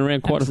have. They've been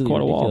around quite a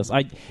while.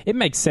 It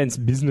makes sense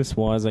business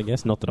wise, I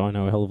guess. Not that I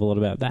know a hell of a lot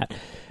about that,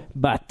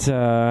 but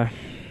I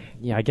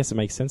guess it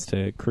makes sense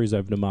to cruise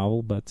over to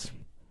Marvel. But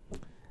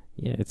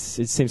yeah, it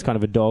seems kind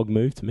of a dog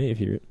move to me if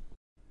you're.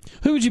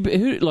 Who would you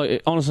be?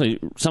 Like, honestly,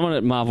 someone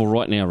at Marvel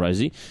right now,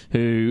 Rosie,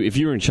 who, if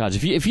you were in charge,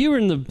 if you were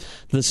in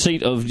the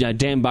seat of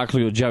Dan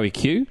Buckley or Joey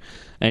Q,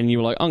 and you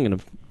were like, I'm going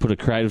to put a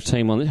creative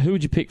team on this, who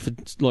would you pick for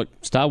like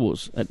Star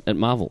Wars at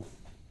Marvel?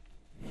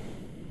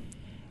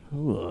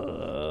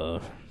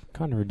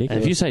 Kind of ridiculous.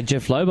 And if you say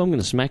Jeff Loeb, I'm going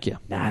to smack you.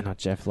 Nah, not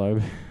Jeff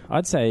Loeb.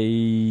 I'd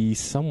say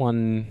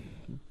someone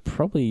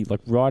probably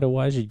like right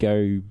away. You'd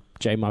go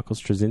J. Michael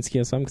Straczynski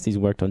or something, because he's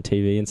worked on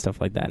TV and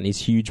stuff like that, and his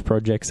huge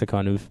projects are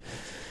kind of.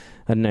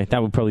 I don't know,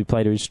 that would probably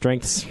play to his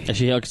strengths.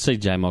 Actually, I could see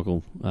J.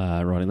 Michael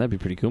writing. That'd be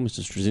pretty cool, Mr.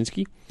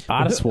 Straczynski.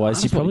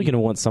 Artist-wise, you're probably going to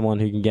want someone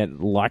who can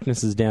get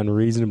likenesses down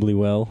reasonably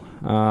well,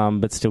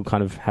 but still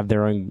kind of have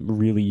their own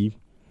really,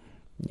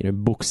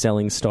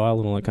 book-selling style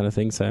and all that kind of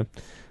thing. So,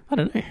 I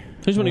don't know.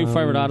 Who's one of your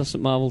favourite artists at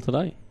Marvel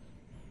today?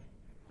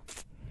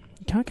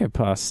 Can't go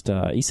past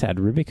Esad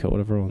Ribic or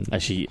whatever.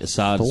 Actually,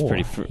 Asad's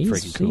pretty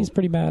freaking cool. He's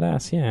pretty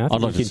badass, yeah. I'd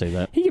like to see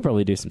that. He could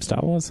probably do some Star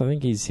Wars. I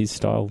think his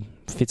style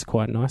fits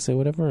quite nicely or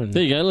whatever. And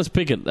there you go, let's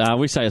pick it.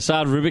 We say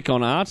Asad Ribic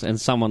on art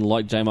and someone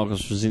like J. Michael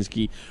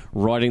Straczynski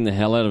writing the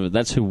hell out of it.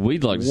 That's who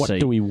we'd like to see. What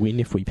do we win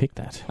if we pick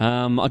that?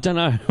 I don't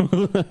know.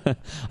 I'll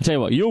tell you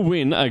what, you'll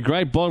win a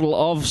great bottle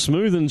of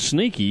Smooth and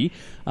Sneaky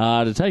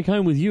to take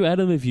home with you,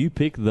 Adam, if you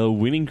pick the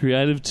winning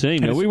creative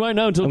team. Now, we won't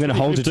know until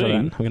 2015.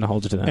 I'm going to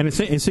hold you to that. And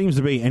it seems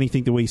to be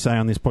anything that we say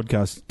on this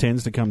podcast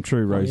tends to come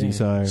true, Rosie. Yeah.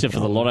 So except for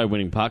the lotto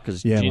winning part,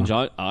 because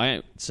Ginge, I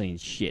ain't seen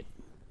shit.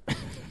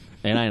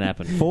 It ain't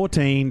happened.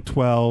 14,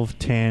 12,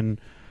 10,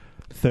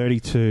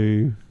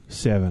 32,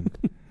 7.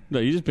 No,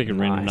 you're just picking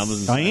random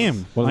numbers. I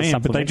am,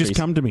 but they just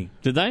come to me.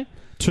 Did they?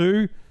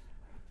 2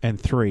 and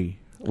 3.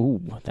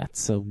 Ooh,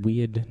 that's a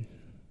weird...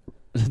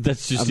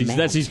 That's just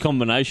that's his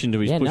combination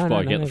to his push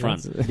bike out the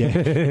front.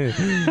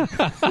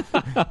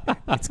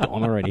 It's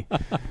gone already.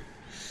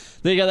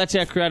 There you go, that's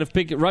our creative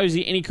pick.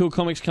 Rosie, any cool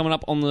comics coming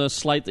up on the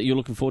slate that you're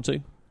looking forward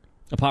to?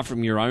 Apart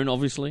from your own,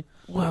 obviously.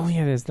 Well,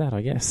 yeah, there's that,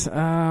 I guess.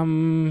 I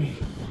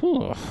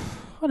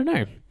don't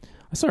know.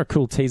 I saw a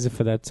cool teaser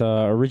for that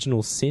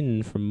Original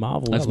Sin from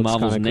Marvel. That's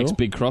Marvel's next cool.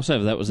 big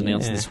crossover. That was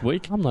announced this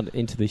week. I'm not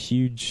into the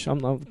huge... I'm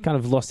kind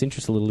of lost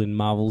interest a little in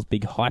Marvel's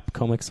big hype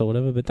comics or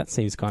whatever, but that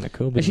seems kind of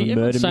cool. Actually,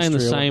 everyone's saying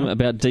the same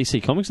about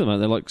DC Comics at the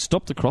moment. They're like,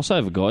 stop the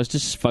crossover, guys.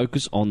 Just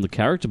focus on the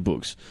character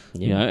books,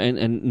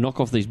 and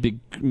knock off these big,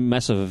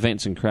 massive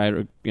events and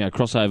create,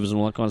 crossovers and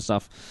all that kind of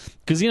stuff.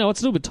 Because, it's a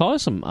little bit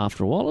tiresome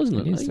after a while, isn't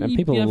it? It is. And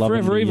people love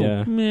Forever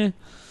Evil. Meh.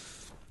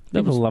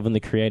 People are loving the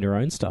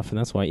creator-owned stuff, and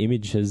that's why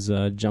Image has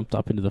jumped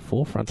up into the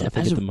forefront, I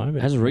think, at the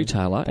moment. As a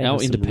retailer,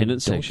 our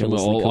independent section,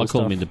 cool I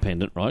call them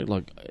independent, right?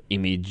 Like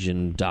Image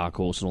and Dark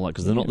Horse and all that,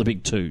 because they're not the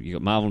big two. You've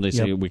got Marvel and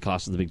DC, we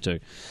class as the big two.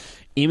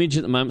 Image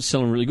at the moment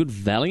selling really good.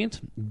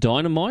 Valiant,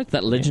 Dynamite,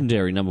 that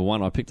legendary number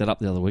one. I picked that up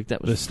the other week.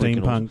 That was the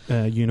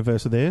steampunk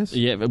universe of theirs.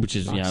 Yeah, which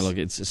is nice.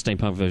 It's a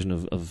steampunk version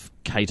of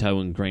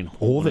Kato and Green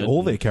Hornet.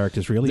 All their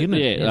characters, really, isn't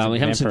it? Yeah, you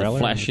haven't seen the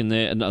Flash in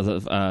there.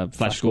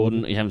 Flash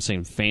Gordon. You haven't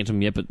seen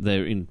Phantom yet, but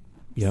they're in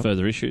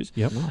further issues.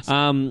 Yep. Nice.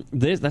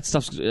 That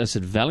stuff's, I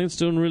said, Valiant's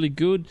doing really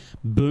good.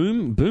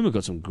 Boom have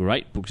got some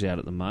great books out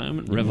at the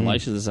moment.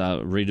 Revelations, a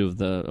redo of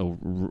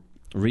the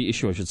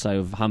reissue, I should say,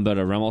 of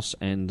Humberto Ramos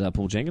and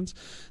Paul Jenkins.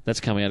 That's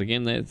coming out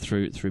again there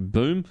through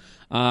Boom.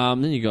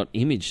 Then you got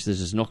Image. There's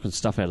just knocking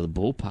stuff out of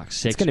the ballpark.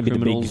 Sex, it's going to be the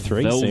big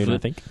three Velvet. soon, I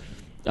think.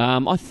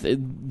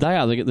 They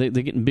are. They're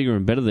getting bigger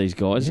and better, these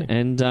guys. Yeah.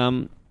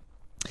 And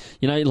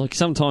like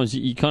sometimes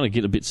you kind of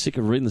get a bit sick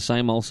of reading the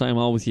same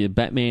old with your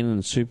Batman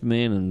and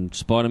Superman and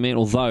Spider-Man.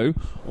 Although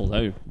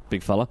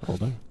big fella,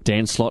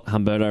 Dan Slott,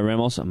 Humberto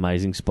Ramos,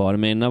 amazing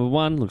Spider-Man number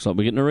one. Looks like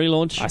we're getting a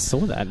relaunch. I saw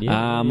that. Yeah,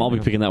 I'll be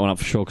picking that one up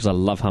for sure because I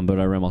love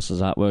Humberto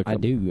Ramos's artwork. I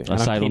do. I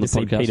say it on the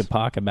podcast. Peter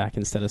Parker back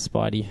instead of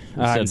Spidey.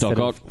 Instead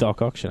of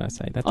Doc Ock, should I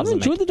say? I've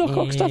enjoyed the Doc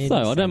Ock stuff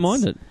though. I don't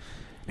mind it.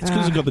 It's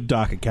because it's got the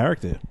darker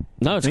character.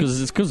 No, it's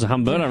because of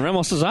Humberto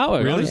Ramos'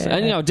 artwork. Really?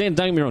 And, Dan,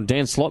 don't get me wrong,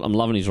 Dan Slott, I'm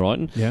loving his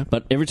writing. Yeah.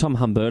 But every time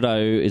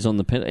Humberto is on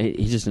the pen,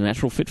 he's just a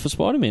natural fit for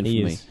Spider-Man for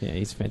me. Yeah,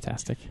 he's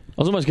fantastic. I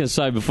was almost going to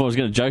say before, I was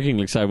going to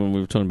jokingly say when we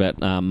were talking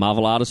about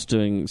Marvel artists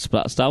doing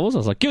Star Wars, I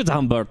was like, give it to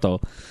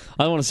Humberto.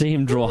 I want to see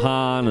him draw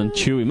Han and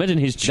Chewie. Imagine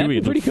his Chewie.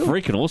 It'd be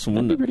freaking awesome,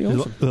 wouldn't it? Pretty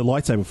awesome. The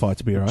lightsaber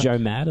fights would be all right. Joe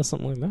Mad or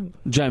something like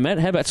that. Joe Matt,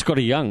 how about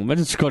Scotty Young?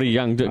 Imagine Scotty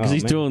Young, because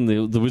he's doing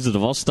the Wizard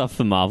of Oz stuff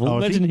for Marvel. Oh,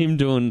 Imagine him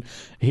doing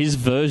his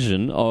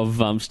version of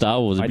Star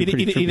Wars.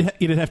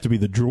 It'd have to be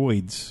the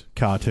Droids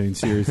cartoon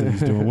series that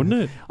he's doing,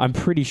 wouldn't it? I'm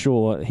pretty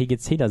sure he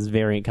does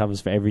variant covers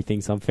for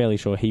everything, so I'm fairly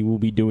sure he will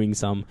be doing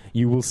some.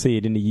 You will see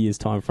it in a year's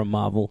time from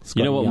Marvel.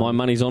 You know what Young, my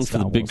money's on for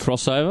Star the big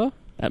Wars. crossover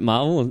at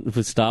Marvel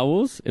with Star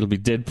Wars? It'll be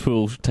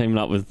Deadpool teaming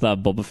up with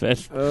Boba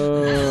Fett.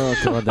 Oh,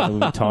 God, that would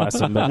be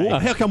tiresome. But Well,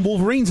 how come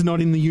Wolverine's not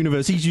in the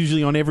universe? He's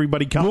usually on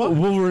everybody cover.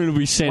 Wolverine will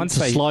be sent Once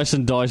to they- slice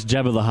and dice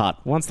Jabba the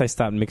Hutt. once they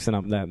start mixing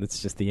up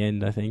that's just the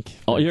end, I think.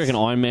 Oh, you reckon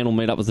Iron Man will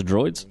meet up with the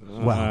droids?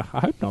 Wow. I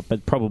hope not,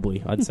 but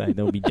probably. I'd say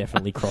there'll be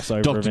definitely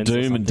crossover Doctor events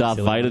or Doom and Darth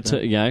something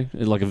silly Vader, like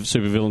that. like a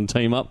supervillain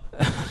team up.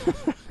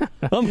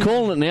 I'm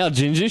calling it now,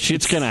 Ginger.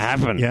 Shit's going to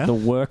happen. Yeah. The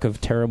work of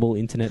terrible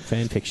internet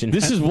fan fiction.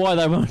 This is why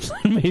they won't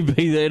let me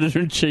be the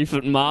editor-in-chief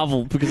at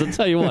Marvel, because I'll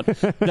tell you what,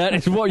 that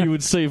is what you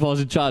would see if I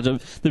was in charge.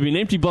 There'd be an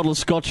empty bottle of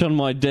scotch on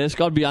my desk.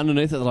 I'd be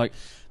underneath it like,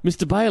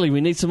 Mr. Bailey, we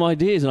need some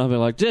ideas. And I'd be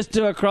like, just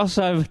do a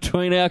crossover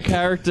between our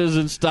characters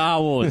and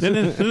Star Wars.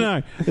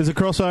 No. There's a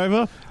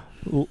crossover.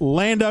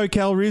 Lando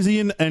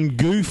Calrissian and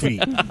Goofy.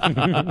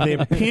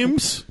 They're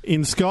pimps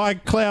in Sky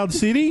Cloud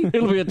City.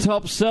 It'll be a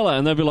top seller.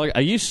 And they'll be like,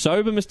 are you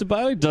sober, Mr.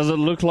 Bailey? Does it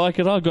look like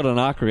it? I've got an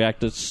arc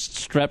reactor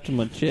strapped to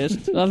my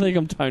chest. I think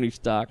I'm Tony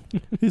Stark.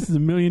 This is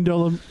 $1 million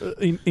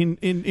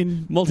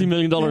in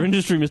Multi-million-dollar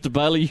industry, Mr.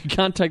 Bailey. You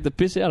can't take the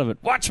piss out of it.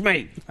 Watch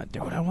me. I do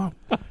what I want.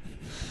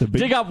 the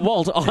big, Dig up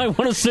Walt. I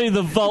want to see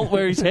the vault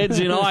where his head's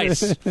in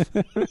ice.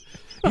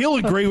 He'll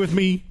agree with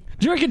me.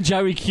 Do you reckon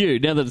Joey Q,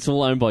 now that it's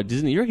all owned by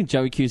Disney, you reckon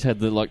Joey Q's had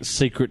the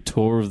secret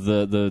tour of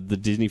the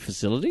Disney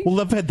facility? Well,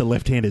 they've had the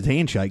left-handed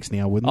handshakes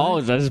now, wouldn't they?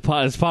 Oh, that's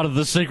part of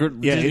the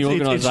secret Disney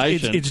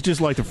organisation. It's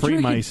just like the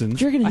Freemasons.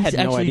 Do you reckon I he's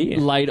had no actually idea.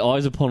 laid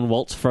eyes upon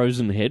Walt's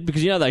frozen head?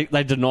 Because,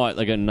 they deny it.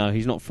 They go, no,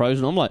 he's not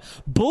frozen. I'm like,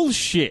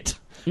 bullshit.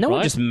 No one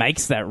right? just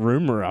makes that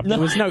rumor up. There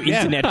was no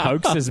internet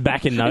hoaxes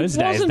back in those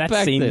It days. wasn't That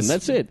back seems. then.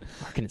 That's it.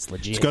 I reckon it's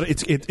legit.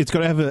 It's got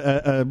to have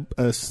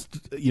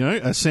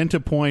a center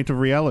point of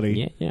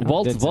reality. Yeah.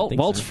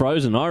 Walt's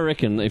frozen. I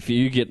reckon if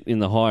you get in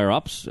the higher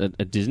ups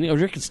at Disney, I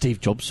reckon Steve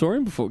Jobs saw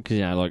him before.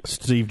 Because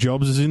Steve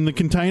Jobs is in the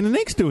container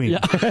next to him.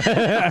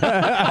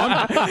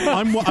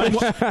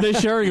 they're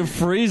sharing a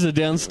freezer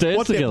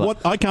downstairs together.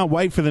 I can't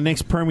wait for the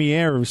next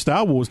premiere of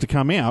Star Wars to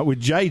come out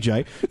with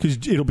JJ, because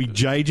it'll be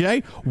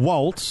JJ,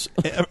 Walt's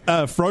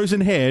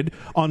frozen head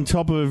on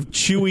top of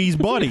Chewie's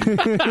body. And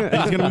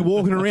he's going to be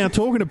walking around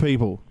talking to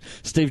people.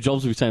 Steve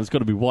Jobs will be saying it's got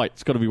to be white.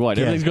 It's got to be white.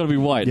 Yeah. Everything's got to be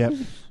white. Yep.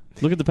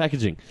 Look at the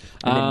packaging.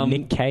 And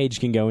then Nick Cage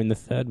can go in the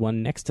third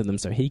one next to them,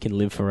 so he can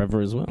live forever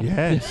as well.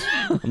 Yes.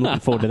 I'm looking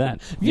forward to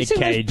that. you Nick seen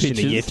those Cage in the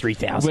pictures year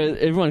 3000. where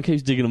everyone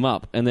keeps digging them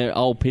up, and they're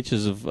old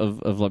pictures of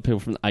like people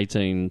from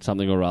 18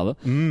 something or other.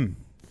 And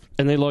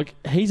they're like,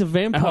 he's a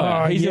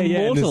vampire. He's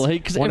immortal.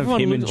 And there's one of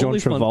him and John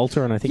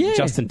Travolta, and I think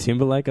Justin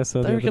Timberlake. I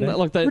saw They the reckon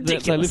other day.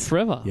 that, they live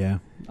forever. Yeah.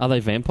 Are they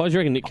vampires? You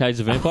reckon Nick Cage is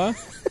a vampire?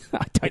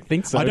 I don't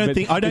think so. I don't but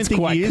think it's he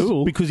quite is,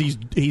 cool. because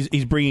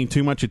he's bringing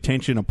too much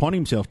attention upon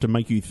himself to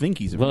make you think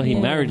he's a Well, he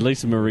married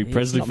Lisa Marie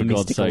Presley, not for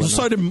God's mystical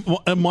sake. enough.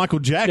 So did Michael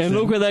Jackson. And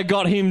look where they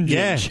got him,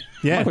 yeah, Ginge.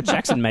 yeah. Michael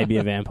Jackson may be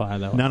a vampire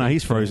though. No,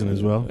 he's frozen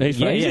as well. He's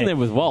in there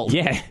with Walt.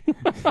 Yeah,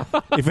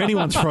 If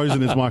anyone's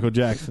frozen, it's Michael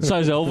Jackson.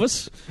 So's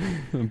Elvis.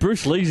 And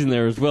Bruce Lee's in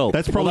there as well.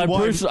 That's probably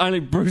Although why- only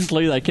Bruce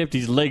Lee, they kept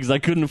his legs. They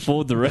couldn't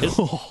afford the rest.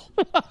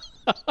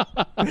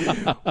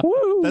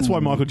 That's why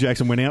Michael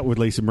Jackson went out with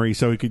Lisa Marie,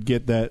 so he could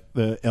get the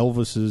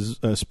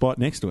Elvis's spot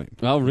next to him.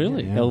 Oh,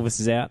 really? Elvis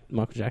is out,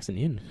 Michael Jackson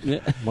in. Yeah.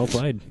 Well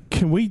played.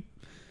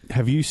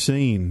 Have you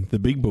seen the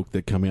big book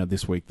that come out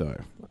this week,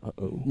 though?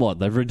 What,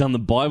 they've redone the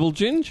Bible,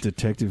 Ginge?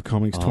 Detective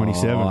Comics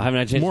 27. I haven't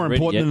had a chance More to read it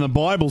important yet. than the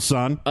Bible,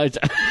 son. It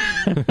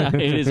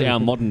is our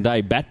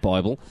modern-day Bat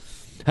Bible.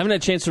 Haven't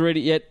had a chance to read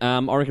it yet. I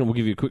reckon we'll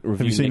give you a quick review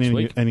Have you seen next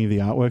week. any of the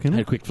artwork in Had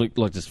a it? quick flick,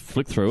 just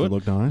flick through Does it. it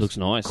look nice? Looks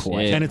nice.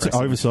 Quite. Yeah. And it's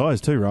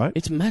oversized too, right?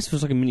 It's massive.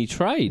 It's like a mini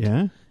trade.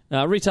 Yeah.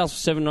 Retails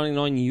for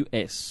 $7.99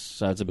 US,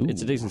 so it's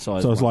a decent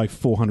size. So it's one. like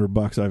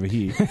 $400 over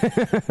here.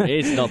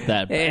 It's not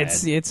that bad.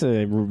 It's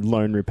a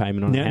loan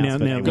repayment on a house.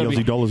 but now anyway.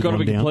 the Aussie dollar's Got to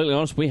gone be down. completely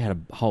honest. We had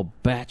a whole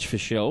batch for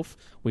shelf.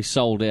 We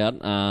sold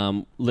out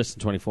less than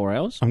 24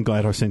 hours. I'm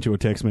glad I sent you a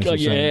text Oh,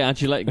 message. saying, yeah,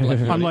 aren't you late?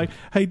 I'm like,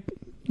 hey,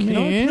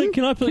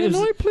 Can I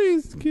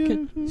please?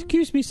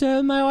 Excuse me,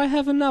 sir. May I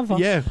have another?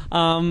 Yeah.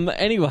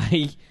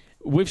 Anyway,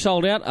 we've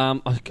sold out.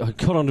 I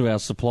got onto our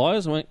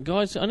suppliers and went,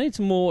 guys, I need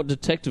some more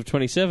Detective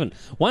 27.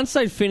 Once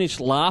they finished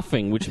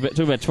laughing, which took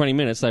about 20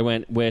 minutes, they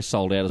went, we're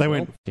sold out as They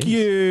well. went, you.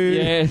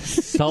 Yeah,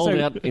 sold So-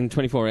 out in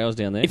 24 hours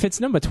down there. If it's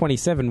number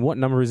 27, what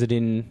number is it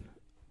in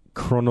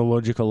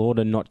chronological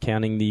order, not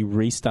counting the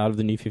restart of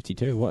the New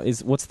 52?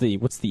 What's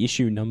the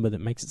issue number that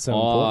makes it so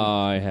important?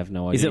 I have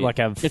no idea. Is it like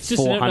a It's just-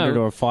 400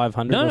 no. or a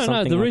 500 No, or no, something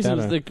no. The like reason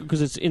that? is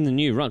because it's in the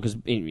new run. Because,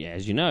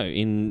 as you know,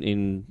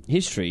 in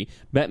history,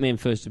 Batman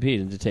first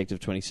appeared in Detective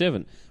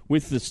 27.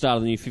 With the start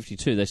of the New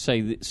 52, they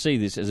see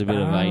this as a bit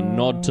of a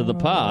nod to the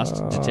past.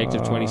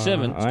 Detective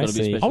 27. It's I got to be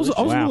a see. special. I was a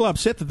Wow. little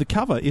upset that the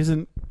cover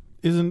isn't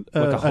Like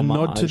a a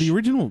nod to homage. the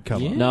original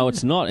cover. Yeah. No,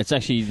 it's not. It's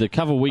actually the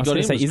cover we I was got going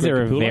in. to say, was is Greg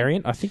there a Capullo.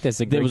 variant? I think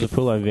there's a There Greg was a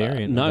Capullo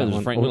variant. No, of that there's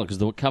one. Frank Miller because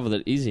the cover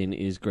that is in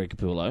is Greg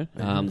Capullo.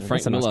 Frank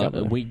that's a nice Miller.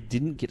 cover. We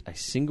didn't get a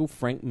single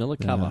Frank Miller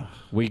cover.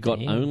 We got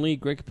Damn. only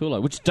Greg Capullo,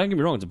 which don't get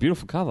me wrong, it's a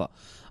beautiful cover,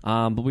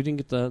 but we didn't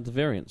get the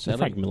variant. The Sadly.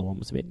 Frank Miller one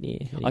was a bit,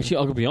 yeah. Actually,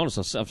 I'll be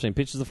honest. I've seen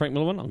pictures of the Frank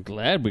Miller one. I'm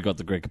glad we got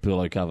the Greg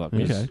Capullo cover.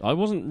 'Cause Okay. I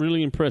wasn't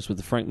really impressed with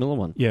the Frank Miller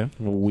one. Yeah.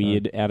 A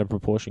weird, out of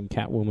proportion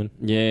Catwoman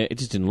Yeah, it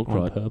just didn't look on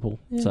right. purple.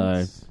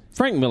 So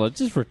Frank Miller,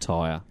 just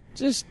retire.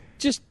 Just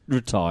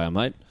retire,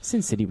 mate.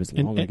 Sin City was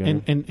long And,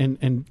 ago.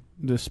 and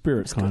the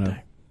spirit kind of.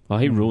 Oh,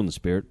 he ruined the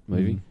Spirit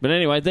movie. But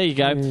anyway, there you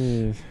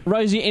go.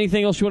 Rosie,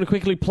 anything else you want to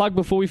quickly plug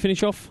before we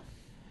finish off?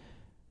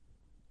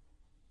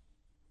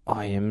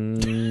 I am...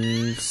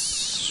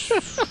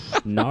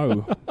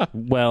 No.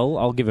 Well,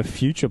 I'll give a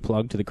future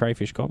plug to the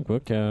Crayfish comic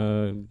book.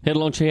 Head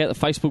along, check out the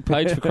Facebook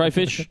page for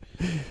Crayfish.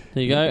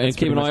 There you go. And That's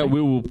keep an pretty eye much out.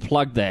 We will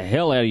plug the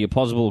hell out of your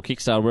possible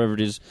Kickstarter, wherever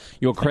it is,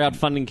 your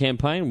crowdfunding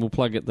campaign. We'll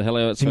plug it the hell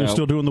out. And you're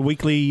still doing the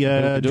weekly do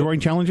it. drawing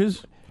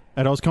challenges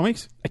at Oz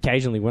Comics?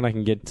 Occasionally, when I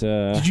can get...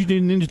 Did you do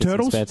Ninja some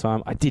Turtles? spare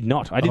time. I did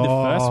not. I did the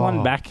first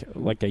one back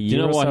like a Do year you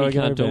know or why so he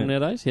ago. can't do but- them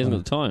nowadays? He hasn't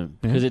got the time.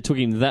 Yeah. Because it took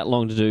him that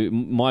long to do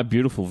my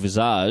beautiful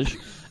visage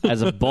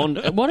as a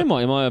Bond. What am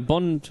I? Am I a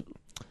Bond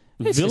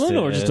It's villain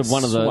or just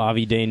one of the...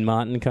 Suave Dean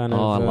Martin kind of...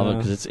 Oh, I love it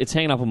because it's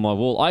hanging up on my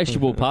wall. I actually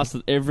walk past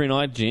it every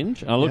night,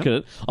 Ginge, and I look Yep. at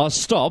it. I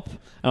stop and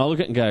I look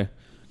at it and go,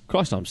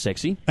 Christ, I'm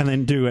sexy. And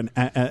then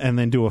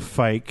do a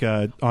fake.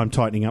 I'm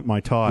tightening up my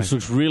tie. Which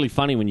looks really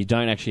funny when you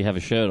don't actually have a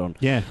shirt on.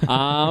 Yeah.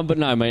 But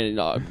no, mate.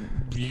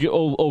 You get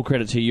all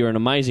credit to you. You're an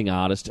amazing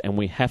artist, and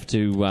we have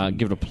to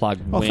give it a plug.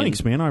 Oh, when,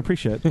 thanks, man. I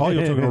appreciate it. Oh,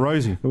 you're talking to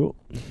Rosie. Ooh.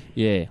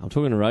 Yeah, I'm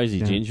talking to Rosie,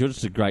 Yeah. Ginge. You're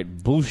just a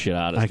great bullshit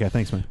artist. Okay,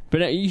 thanks, man.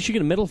 But you should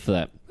get a medal for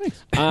that.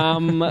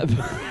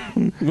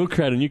 We'll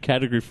create a new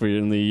category for you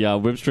in the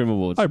Web Stream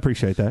Awards. I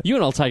appreciate that. You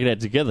and I'll take it out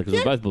together because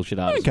we're both bullshit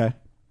artists. Okay.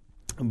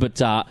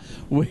 But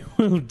we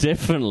will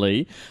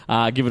definitely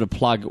give it a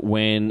plug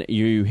when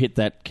you hit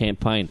that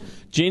campaign.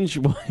 Ginge,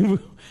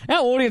 our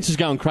audience is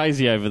going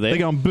crazy over there. They're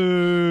going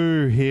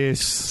boo,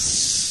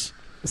 hiss.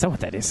 Is that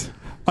what that is?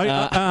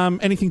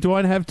 Anything do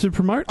I have to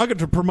promote? I got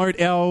to promote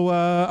our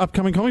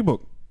upcoming comic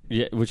book.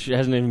 Yeah, which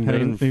hasn't even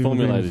Hasn't been even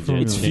formulated been yet.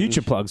 formulated. It's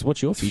future plugs.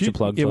 What's your future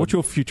plug? Yeah, Todd? what's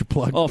your future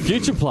plug? Oh,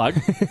 future plug.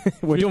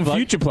 We're doing plug?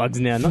 future plugs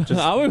now, not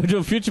just... Oh, we're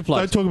doing future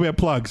plugs. Don't talk about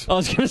plugs. I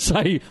was going to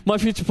say, my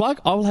future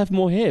plug, I will have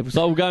more hair because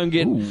I will go and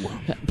get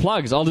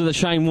plugs. I'll do the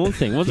Shane Warne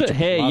thing. Was it?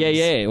 Hair, plugs.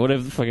 yeah,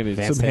 whatever the fuck it is.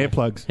 Fancy. Some hair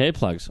plugs. Hair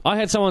plugs. I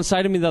had someone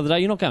say to me the other day,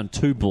 you're not going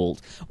too bald.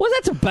 Well,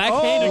 that's a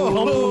backhanded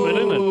compliment,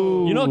 isn't it?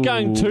 You're not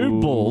going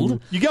too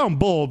bald. You're going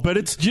bald, but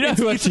it's Do you know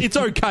who actually- it's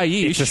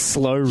okay-ish. It's a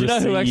slow Do you know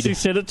recede. who actually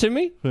said it to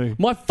me? Who?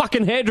 My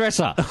fucking hairdresser.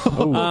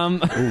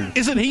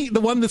 Isn't he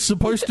the one that's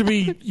supposed to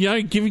be,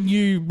 giving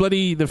you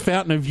bloody the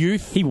fountain of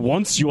youth? He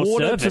wants your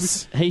Water to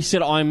service. He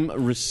said, I'm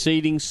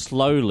receding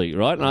slowly,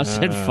 right? And I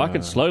said,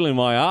 fucking slowly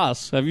my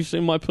ass. Have you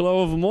seen my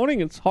pillow of a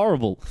morning? It's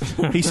horrible.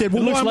 He said,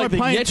 well, It looks why am like I the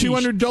paying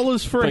Yeti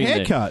 $200 for a been there.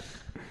 haircut?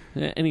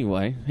 Yeah,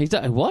 anyway, he's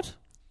done what?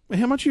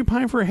 How much are you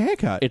paying for a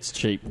haircut? It's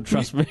cheap,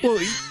 trust me. Well,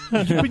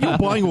 but you're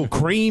buying all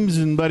creams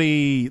and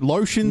bloody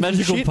lotions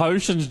Magical and shit.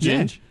 potions,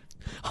 Ginge.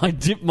 I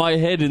dip my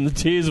head in the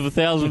tears of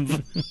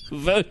 1,000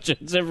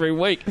 virgins every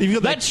week. You've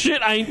got That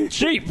shit ain't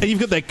cheap. And you've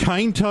got that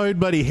cane-toed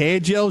bloody hair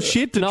gel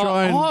shit to No,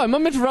 try and... am I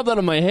meant to rub that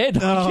on my head?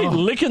 I keep Oh.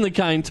 licking the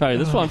cane toe.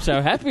 That's why I'm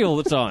so happy all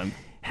the time.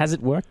 Has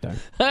it worked, though?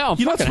 Hey, I'm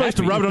You're not fucking supposed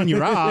to happy. rub it on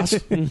your ass.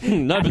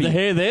 No, but the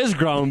hair there's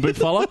growing, big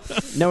fella.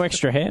 No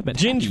extra hair, but...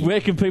 Ginge,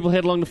 where can people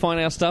head along to find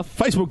our stuff?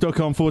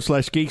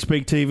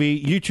 Facebook.com/GeekSpeak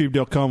TV,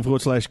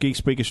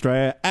 YouTube.com/GeekSpeak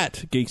Australia,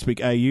 at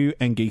GeekSpeakAU,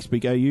 and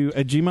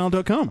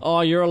GeekSpeakAU@gmail.com.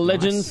 Oh, you're a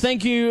legend. Nice.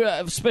 Thank you,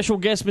 special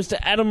guest, Mr.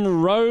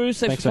 Adam Rose.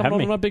 Thanks for for coming having on,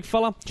 me. my big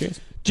fella. Cheers.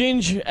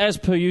 Ginge, as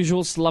per usual,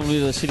 it's lovely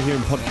to sit here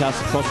and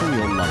podcast across from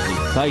your lovely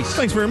face.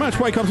 Thanks very much.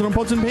 Wake up on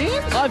Pods and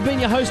Pans. I've been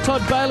your host,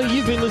 Todd Bailey.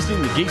 You've been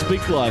listening to Geek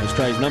Speak Live,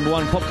 Australia's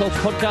 #1 pop culture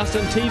podcast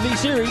and TV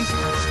series.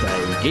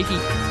 Stay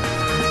geeky.